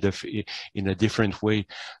done in a different way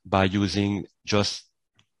by using just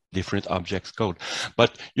different objects code.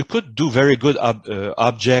 But you could do very good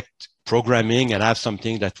object programming and have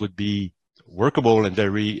something that would be workable and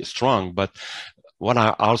very strong. But what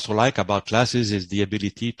I also like about classes is the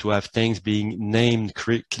ability to have things being named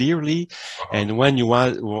clearly. And when you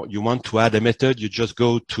want to add a method, you just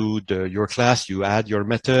go to your class, you add your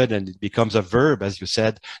method, and it becomes a verb, as you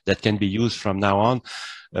said, that can be used from now on,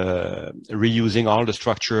 reusing all the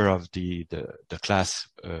structure of the class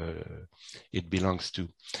it belongs to.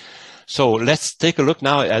 So let's take a look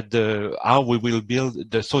now at how we will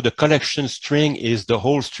build so the collection string is the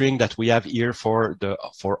whole string that we have here for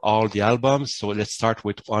all the albums. So let's start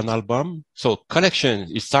with one album. So collection,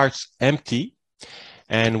 it starts empty,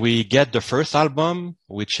 and we get the first album,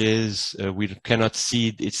 which is, we cannot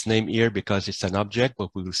see its name here because it's an object, but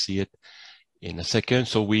we will see it in a second.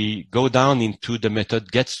 So we go down into the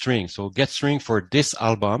method getString. So getString for this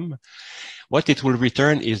album, what it will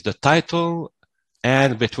return is the title,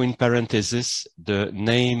 and between parentheses, the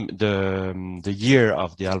name, the year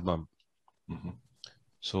of the album. Mm-hmm.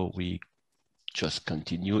 So we just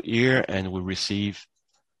continue here, and we receive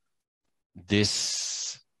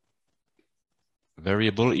this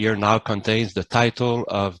variable here now contains the title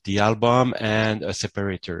of the album and a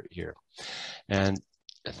separator here. And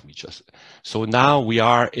let me just, so now we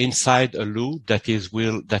are inside a loop that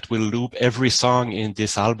will loop every song in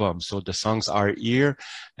this album. So the songs are here,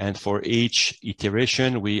 and for each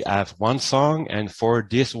iteration we have one song, and for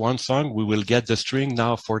this one song we will get the string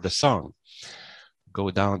now for the song.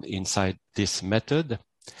 Go down inside this method.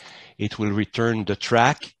 It will return the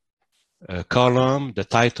track, column, the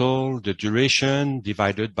title, the duration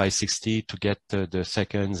divided by 60 to get the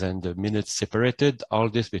seconds and the minutes separated, all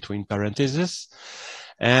this between parentheses.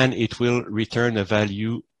 And it will return a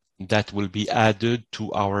value that will be added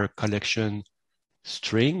to our collection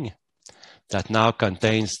string that now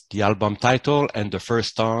contains the album title and the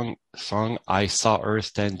first song, I Saw Her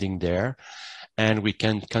Standing There. And we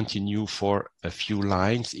can continue for a few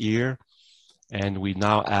lines here. And we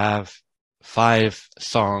now have 5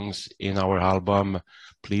 songs in our album,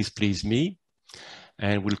 Please Please Me.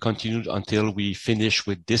 and we'll continue until we finish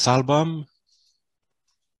with this album.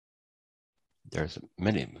 There's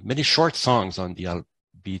many short songs on the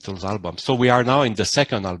Beatles album. So we are now in the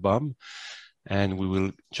second album, and we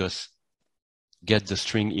will just get the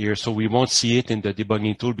string here. So we won't see it in the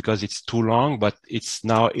debugging tool because it's too long, but it's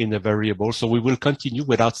now in a variable. So we will continue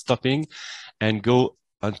without stopping and go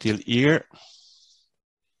until here.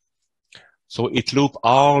 So it loop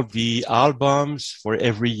all the albums for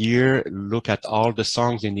every year, look at all the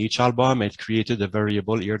songs in each album, and created a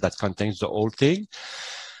variable here that contains the whole thing.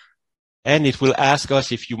 And it will ask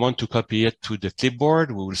us if you want to copy it to the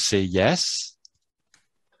clipboard. We will say yes.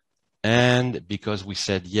 And because we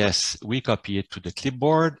said yes, we copy it to the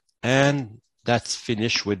clipboard, and that's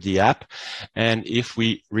finished with the app. And if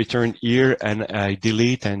we return here and I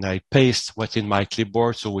delete and I paste what's in my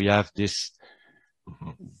clipboard, so we have this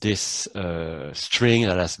string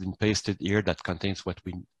that has been pasted here that contains what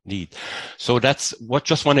we need. So that's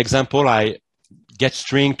just one example. I get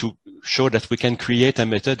string to show that we can create a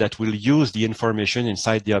method that will use the information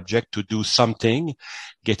inside the object to do something.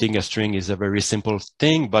 Getting a string is a very simple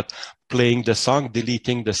thing, but playing the song,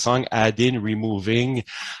 deleting the song, adding, removing,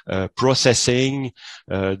 processing.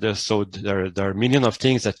 So there are a million of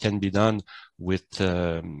things that can be done with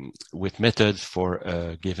methods for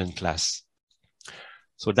a given class.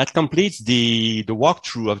 So that completes the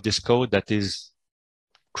walkthrough of this code that is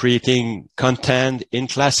creating content in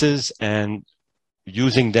classes and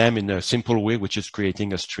using them in a simple way, which is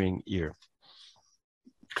creating a string here.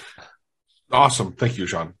 Awesome. Thank you,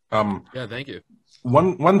 Jean. Yeah, thank you.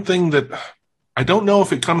 One thing that I don't know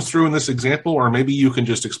if it comes through in this example, or maybe you can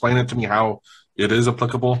just explain it to me how it is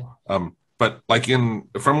applicable. But like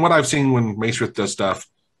from what I've seen when Macereth does stuff,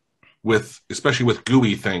 especially with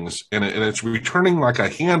GUI things, and it's returning like a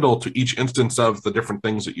handle to each instance of the different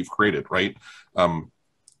things that you've created, right?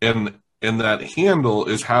 And that handle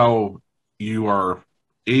is how you are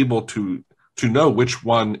able to know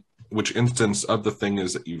which instance of the thing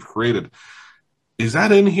is that you've created. Is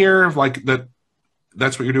that in here? Like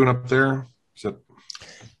that's what you're doing up there?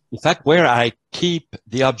 In fact, where I keep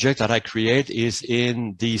the object that I create is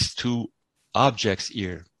in these two objects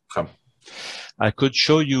here. Okay. I could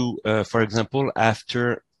show you, for example,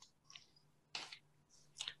 after.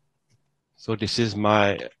 So this is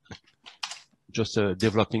just a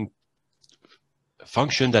developing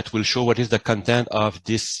function that will show what is the content of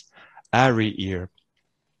this array here.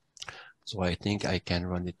 So I think I can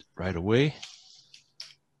run it right away.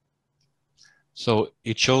 So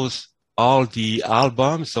it shows all the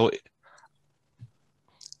albums.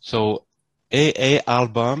 So AA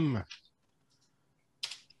album.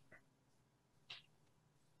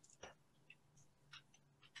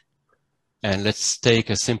 And let's take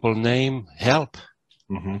a simple name, help.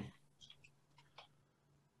 Mm-hmm.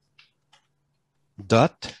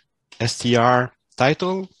 .str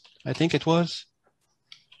title, I think it was.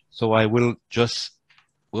 So I will just,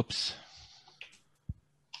 whoops.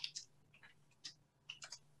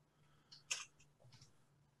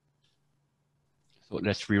 So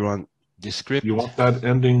let's rerun this script. You want that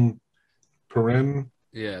ending paren?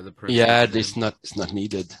 Yeah, the paren. Yeah, it's not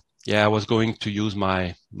needed. Yeah, I was going to use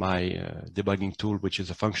my debugging tool, which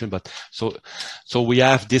is a function, but so we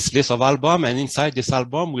have this list of album, and inside this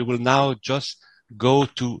album, we will now just go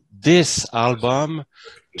to this album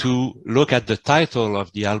to look at the title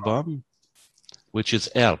of the album, which is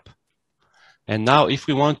help. And now if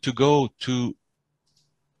we want to go to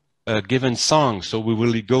a given song, so we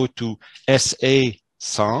will go to SA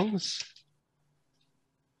songs,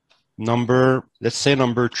 let's say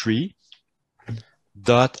number 3,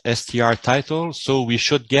 .str title. So we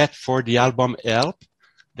should get for the album help.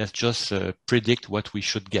 Let's just predict what we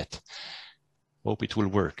should get. Hope it will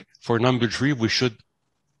work. For number 3, we should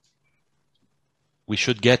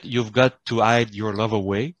get, you've got to hide your love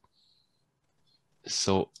away.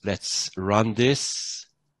 So let's run this.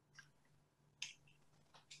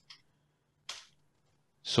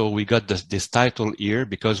 So we got this title here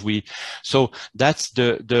because so that's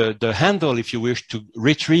the handle, if you wish to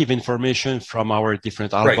retrieve information from our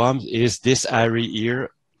different albums, right, is this array here,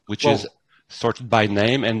 which is sorted by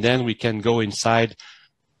name. And then we can go inside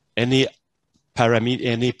any parameter,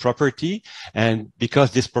 any property. And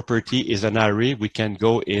because this property is an array, we can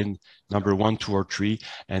go in number 1, 2, or 3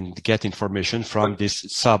 and get information from this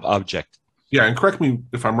sub object. Yeah. And correct me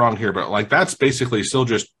if I'm wrong here, but like that's basically still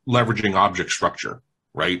just leveraging object structure.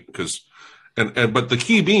 Right? Because, but the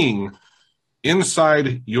key being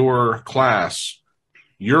inside your class,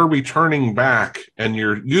 you're returning back and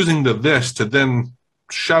you're using the this to then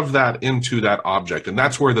shove that into that object. And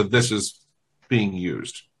that's where the this is being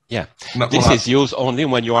used. Yeah, this is used only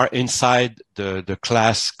when you are inside the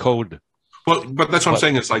class code. Well, but that's what I'm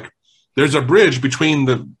saying. It's like there's a bridge between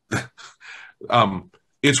the.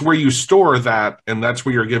 It's where you store that, and that's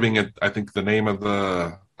where you're giving it. I think the name of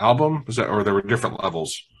the album is that, or there were different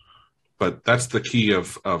levels, but that's the key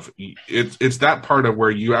of it. It's that part of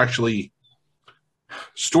where you actually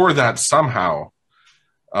store that somehow,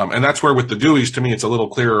 and that's where with the GUIs, to me, it's a little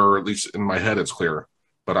clearer, or at least in my head, it's clearer.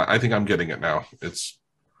 But I think I'm getting it now. It's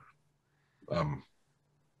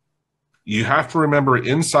you have to remember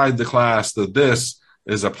inside the class that this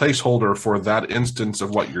is a placeholder for that instance of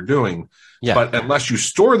what you're doing. Yeah. But unless you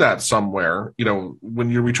store that somewhere, when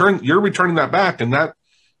you're returning that back, and that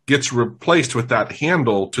gets replaced with that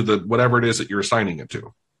handle to the whatever it is that you're assigning it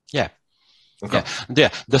to. Yeah. Okay. Yeah.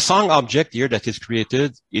 The song object here that is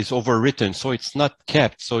created is overwritten, so it's not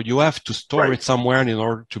kept. So you have to store it somewhere in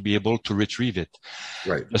order to be able to retrieve it.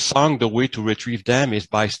 Right. The song, the way to retrieve them is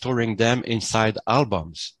by storing them inside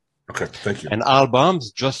albums. Okay, thank you. And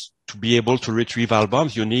albums, just to be able to retrieve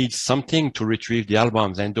albums, you need something to retrieve the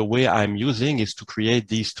albums. And the way I'm using is to create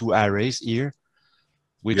these two arrays here,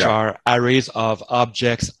 which are arrays of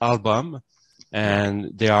objects album,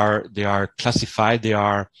 and they are classified. They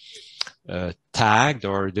are tagged,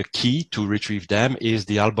 or the key to retrieve them is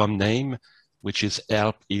the album name, which is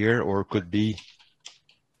help here, or could be.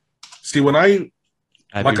 See, when I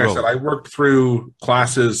said, I worked through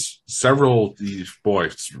classes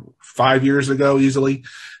 5 years ago easily.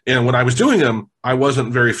 And when I was doing them, I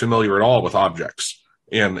wasn't very familiar at all with objects.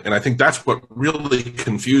 And I think that's what really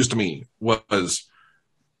confused me was,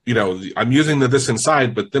 I'm using this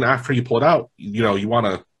inside, but then after you pull it out, you want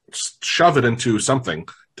to shove it into something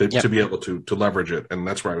to be able to leverage it. And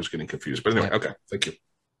that's where I was getting confused. But anyway, okay, thank you.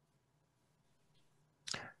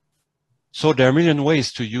 So there are a million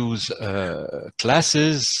ways to use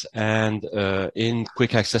classes, and in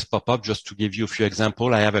Quick Access Pop-up, just to give you a few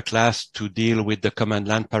examples, I have a class to deal with the command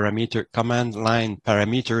line parameters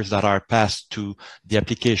that are passed to the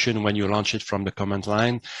application when you launch it from the command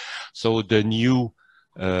line. So the new,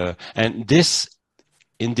 in this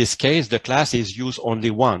case, the class is used only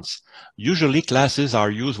once. Usually classes are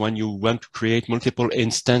used when you want to create multiple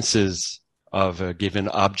instances of given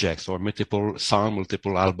objects, or multiple song,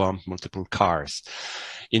 multiple album, multiple cars.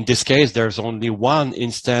 In this case, there's only one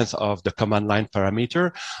instance of the command line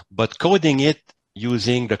parameter, but coding it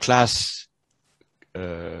using the class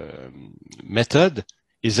method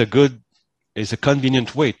is a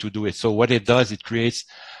convenient way to do it. So what it does, it creates,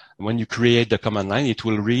 when you create the command line, it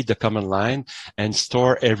will read the command line and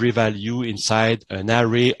store every value inside an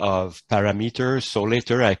array of parameters. So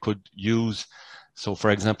later I could use, so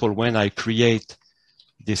for example, when I create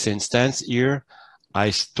this instance here,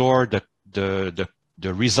 I store the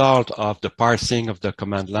result of the parsing of the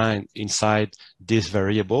command line inside this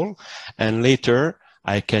variable. And later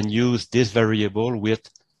I can use this variable with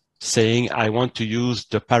saying I want to use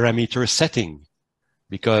the parameter setting,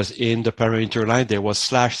 because in the parameter line, there was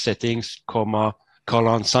 /settings,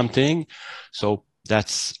 colon something. So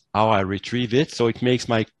that's how I retrieve it. So it makes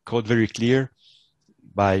my code very clear.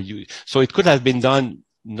 So it could have been done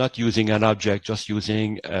not using an object, just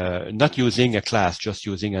using, not using a class, just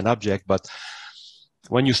using an object. But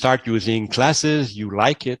when you start using classes, you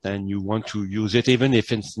like it and you want to use it, even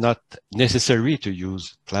if it's not necessary to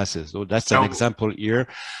use classes. So that's an example here.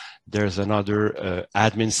 There's another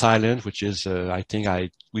admin silent, which is, I think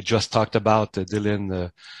we just talked about,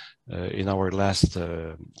 Dylan, in our last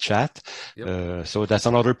chat. Yep. So that's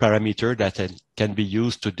another parameter that can be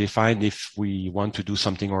used to define if we want to do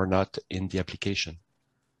something or not in the application.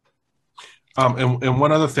 And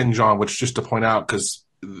one other thing, Jean, which just to point out, because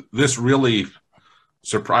this really,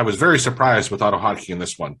 I was very surprised with AutoHotkey in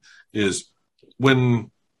this one, is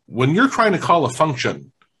when you're trying to call a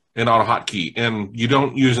function in AutoHotkey and you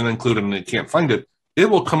don't use an include and it can't find it, it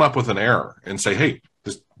will come up with an error and say, hey,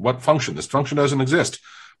 what function? This function doesn't exist.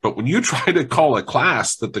 But when you try to call a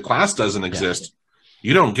class that the class doesn't exist,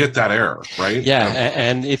 you don't get that error, right? Yeah,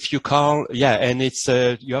 and if you call, and it's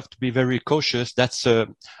you have to be very cautious. That's a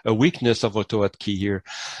weakness of AutoHotkey here.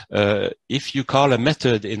 If you call a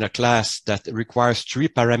method in a class that requires 3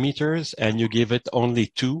 parameters and you give it only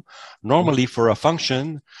 2, normally for a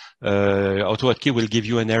function, AutoHotkey will give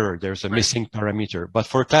you an error. There's a missing parameter. But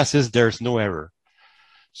for classes, there's no error.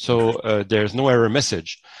 So there's no error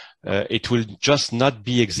message. It will just not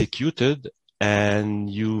be executed, and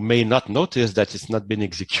you may not notice that it's not been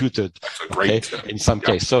executed in some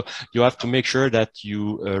case. So you have to make sure that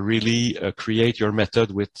you really create your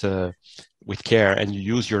method with care, and you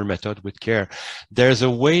use your method with care. There's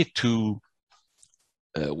a way to,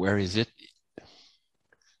 where is it?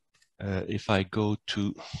 if I go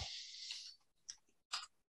to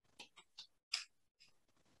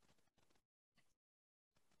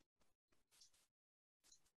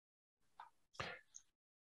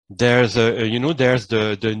there's there's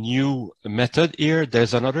the new method here.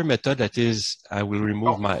 There's another method that is, I will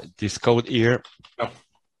remove this code here.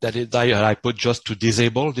 That is, I put just to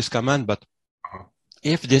disable this command, but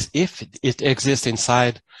if it exists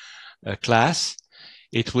inside a class,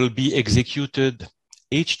 it will be executed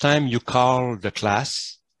each time you call the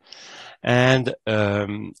class. And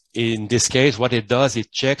in this case, what it does,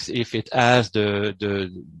 it checks if it has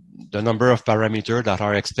the number of parameters that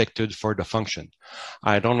are expected for the function.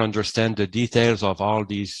 I don't understand the details of all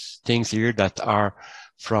these things here that are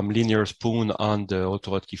from Linear Spoon on the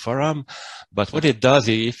AutoHotkey forum. But what it does,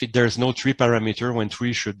 if there's no 3 parameter when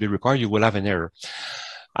 3 should be required, you will have an error.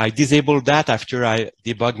 I disabled that after I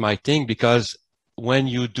debug my thing, because when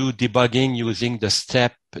you do debugging using the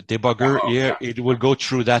step debugger here, it will go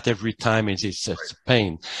through that every time. It's a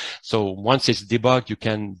pain. So once it's debugged, you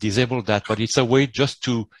can disable that, but it's a way just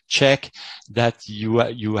to check that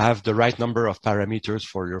you have the right number of parameters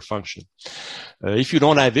for your function. If you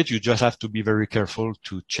don't have it, you just have to be very careful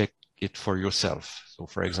to check it for yourself. So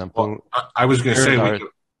for example, I was going to say,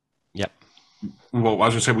 well, I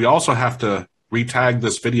was going to say, we also have to retag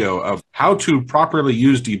this video of how to properly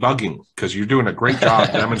use debugging, because you're doing a great job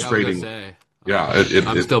demonstrating.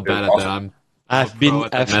 I'm still bad at that. I've been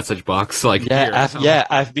at the message box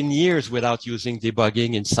I've been years without using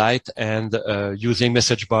debugging in Sight and using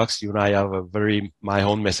message box. I have my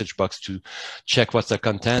own message box to check what's the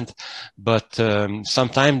content, but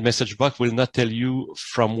sometimes message box will not tell you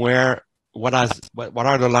from where what are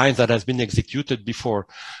the lines that has been executed before.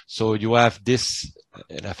 So you have this,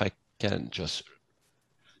 and if I can just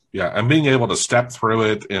and being able to step through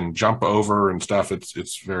it and jump over and stuff, it's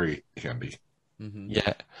very handy.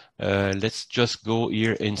 Let's just go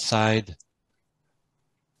here inside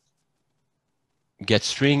get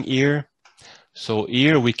string here. So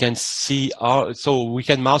here we can see so we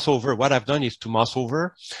can mouse over. What I've done is to mouse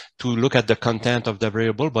over to look at the content of the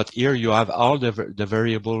variable, but here you have all the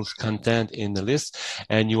variables content in the list,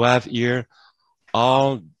 and you have here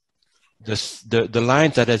all the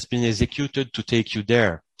lines that has been executed to take you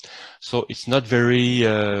there. So it's not very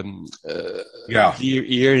clear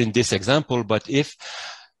here in this example, but if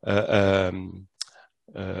a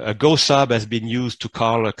go sub has been used to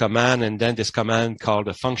call a command, and then this command called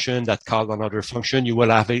a function that called another function, you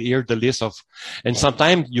will have here the list of, and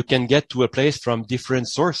sometimes you can get to a place from different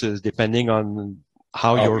sources depending on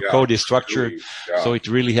how your code is structured. So it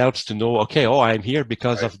really helps to know, okay, I'm here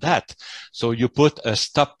because of that. So you put a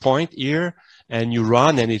stop point here and you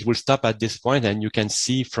run, and it will stop at this point, and you can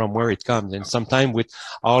see from where it comes. And sometimes with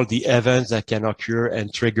all the events that can occur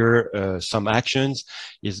and trigger some actions,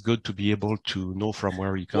 it's good to be able to know from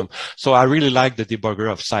where you come. So I really like the debugger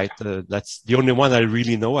of Sight. That's the only one I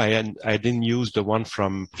really know. I didn't use the one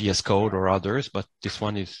from VS Code or others, but this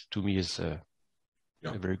one is, to me, is a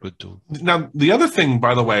very good tool. Now, the other thing,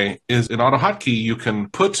 by the way, is in AutoHotkey, you can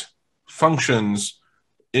put functions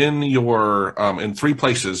in your in 3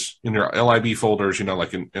 places in your lib folders,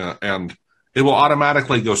 and it will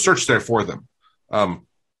automatically go search there for them.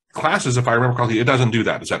 Classes, if I remember correctly, it doesn't do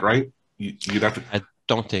that. Is that right? You'd have to. I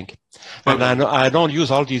don't think. But I don't use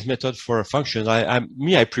all these methods for a function.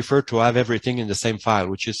 I prefer to have everything in the same file,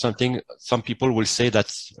 which is something some people will say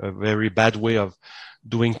that's a very bad way of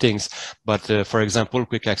doing things. But for example,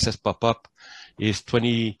 quick access pop-up is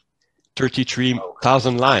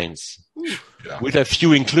 33,000 lines. With a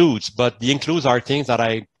few includes, but the includes are things that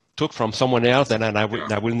I took from someone else and I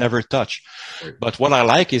will never touch. But what I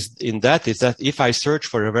like is that if I search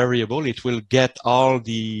for a variable, it will get all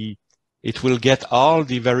the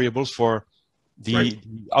variables for the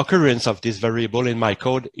occurrence of this variable in my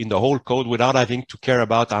code, in the whole code, without having to care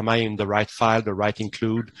about, am I in the right file, the right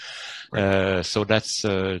include. So that's,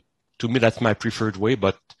 to me, that's my preferred way,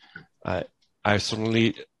 but I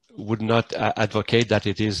certainly would not advocate that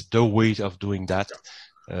it is the way of doing that.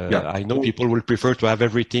 I know people will prefer to have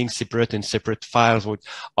everything separate in separate files with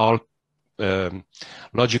all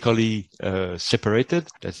logically separated.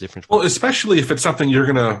 That's different. Well, especially if it's something you're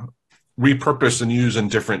going to repurpose and use in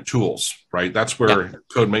different tools, right? That's where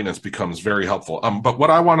code maintenance becomes very helpful. But what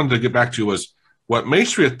I wanted to get back to was what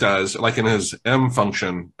Maestria does, like in his M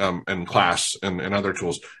function and class and other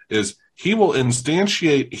tools, is he will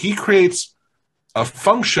instantiate, he creates a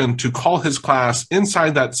function to call his class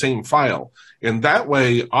inside that same file. And that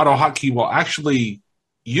way, AutoHotkey will actually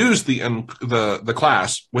use the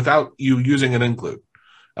class without you using an include.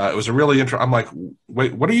 It was a really interesting. I'm like,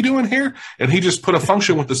 wait, what are you doing here? And he just put a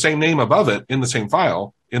function with the same name above it in the same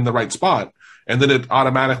file in the right spot, and then it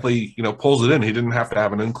automatically, pulls it in. He didn't have to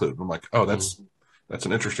have an include. I'm like, oh, that's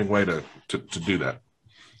an interesting way to do that.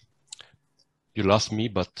 You lost me,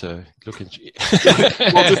 but look at you.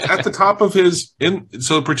 Well, just at the top of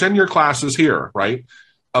so pretend your class is here, right?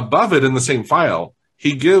 Above it in the same file,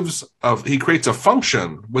 he creates a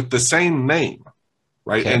function with the same name,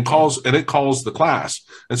 right? Okay. And it calls the class.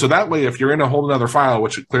 And so that way, if you're in a whole other file,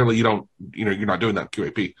 which clearly you don't, you're not doing that in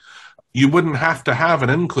QAP, you wouldn't have to have an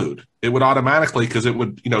include. It would automatically, because it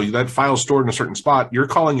would, that file's stored in a certain spot. You're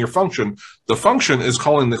calling your function. The function is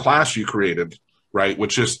calling the class you created, right?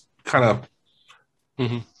 Which is kind of,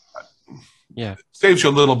 saves you a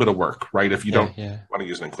little bit of work, right? If you don't want to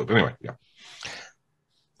use an include. But anyway,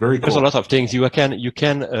 very cool. There's a lot of things you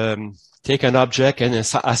can take an object and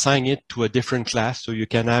assign it to a different class. So you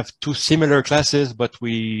can have two similar classes, but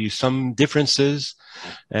with some differences.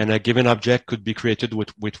 And a given object could be created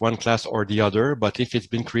with one class or the other. But if it's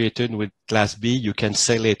been created with class B, you can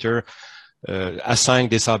say later, assign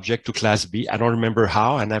this object to class B. I don't remember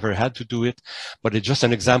how. I never had to do it, but it's just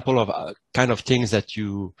an example of kind of things that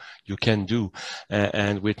you can do.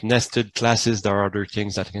 And with nested classes, there are other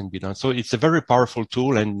things that can be done. So it's a very powerful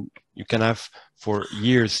tool, and you can have for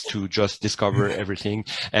years to just discover everything.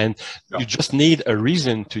 And you just need a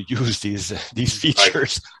reason to use these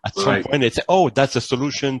features. At some point, it's, that's a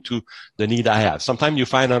solution to the need I have. Sometimes you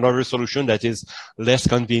find another solution that is less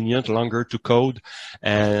convenient, longer to code.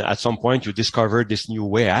 And at some point you discover this new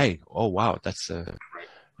way. Wow, that's a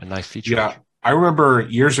nice feature. Yeah. I remember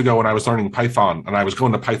years ago when I was learning Python and I was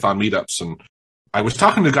going to Python meetups, and I was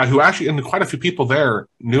talking to a guy who actually, and quite a few people there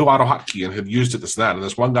knew AutoHotkey and had used it, this and that. And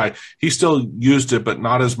this one guy, he still used it, but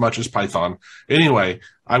not as much as Python. Anyway,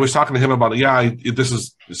 I was talking to him about it. This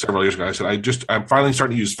is several years ago. I said, I'm finally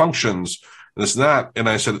starting to use functions and this and that. And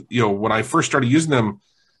I said, when I first started using them,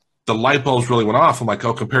 the light bulbs really went off. I'm like,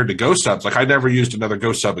 compared to Go subs, like I never used another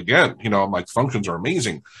Go sub again. I'm like, functions are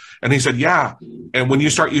amazing. And he said, yeah. And when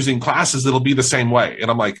you start using classes, it'll be the same way.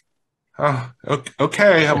 And I'm like,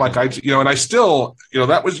 okay. I'm like, and I still,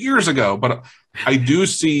 that was years ago, but I do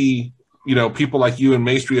see, people like you and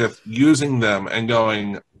Maestria using them and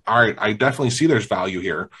going, all right, I definitely see there's value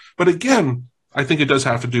here. But again, I think it does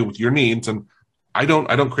have to do with your needs. And I don't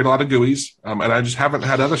create a lot of GUIs. And I just haven't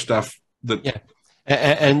had other stuff that. Yeah.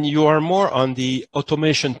 And you are more on the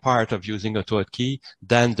automation part of using AutoHotkey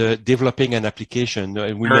than the developing an application.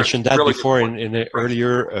 We mentioned that really before in an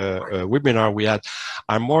earlier webinar we had.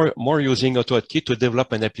 I'm more using AutoHotkey to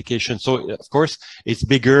develop an application. So, of course, it's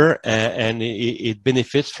bigger and it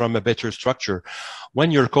benefits from a better structure.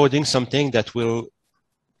 When you're coding something that will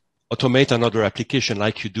automate another application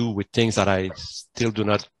like you do with things that I still do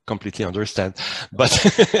not completely understand, but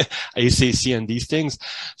ACC and these things.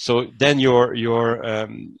 So then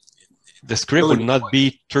the script will not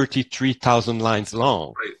be 33,000 lines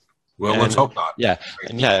long. Right. Well, let's hope not. Yeah.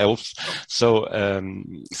 And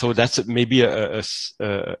so that's maybe a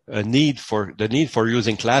need for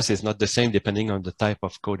using classes, not the same depending on the type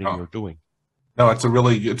of coding you're doing. No, it's a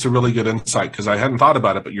really good insight, because I hadn't thought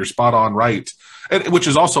about it, but you're spot on, right? And which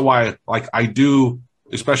is also why, like, I do,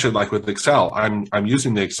 especially like with Excel, I'm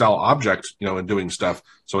using the Excel object, and doing stuff.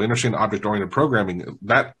 So I understand object-oriented programming,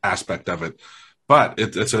 that aspect of it. But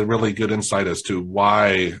it's a really good insight as to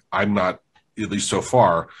why I'm not, at least so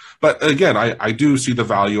far. But again, I do see the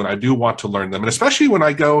value, and I do want to learn them. And especially when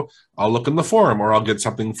I'll look in the forum, or I'll get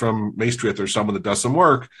something from Maestria or someone that does some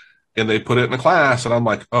work, and they put it in a class, and I'm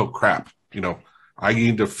like, oh crap. I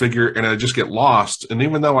need to figure, and I just get lost. And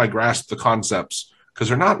even though I grasp the concepts, because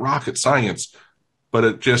they're not rocket science, but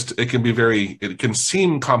it can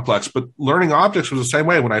seem complex. But learning objects was the same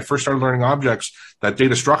way. When I first started learning objects, that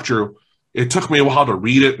data structure, it took me a while to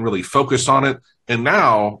read it and really focus on it. And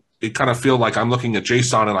now it kind of feels like I'm looking at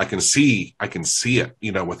JSON and I can see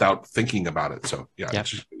it, without thinking about it. So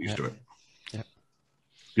it's just used to it. Yep.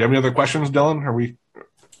 Do you have any other questions, Dylan? Are we?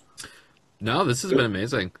 No, this has been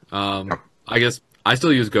amazing. I guess I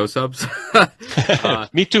still use Go subs.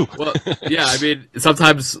 Me too. Well, yeah, I mean,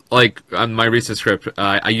 sometimes, like, on my recent script,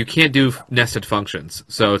 you can't do nested functions.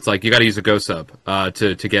 So it's like, you got to use a Go sub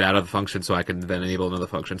to get out of the function so I can then enable another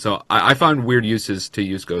function. So I find weird uses to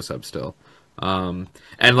use Go sub still. And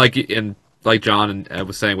like John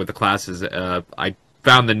was saying with the classes, I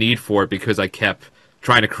found the need for it because I kept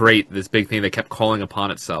trying to create this big thing that kept calling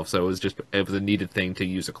upon itself. So it was a needed thing to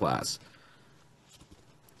use a class.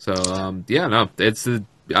 So, I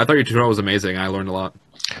thought your tutorial was amazing. I learned a lot.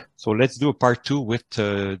 So let's do a part 2 with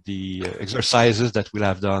the exercises that we'll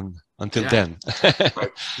have done until then.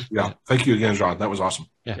 Right. Yeah. Thank you again, Jean. That was awesome.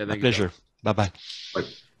 Yeah, my pleasure. Bye-bye. Bye.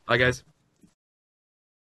 Bye, guys.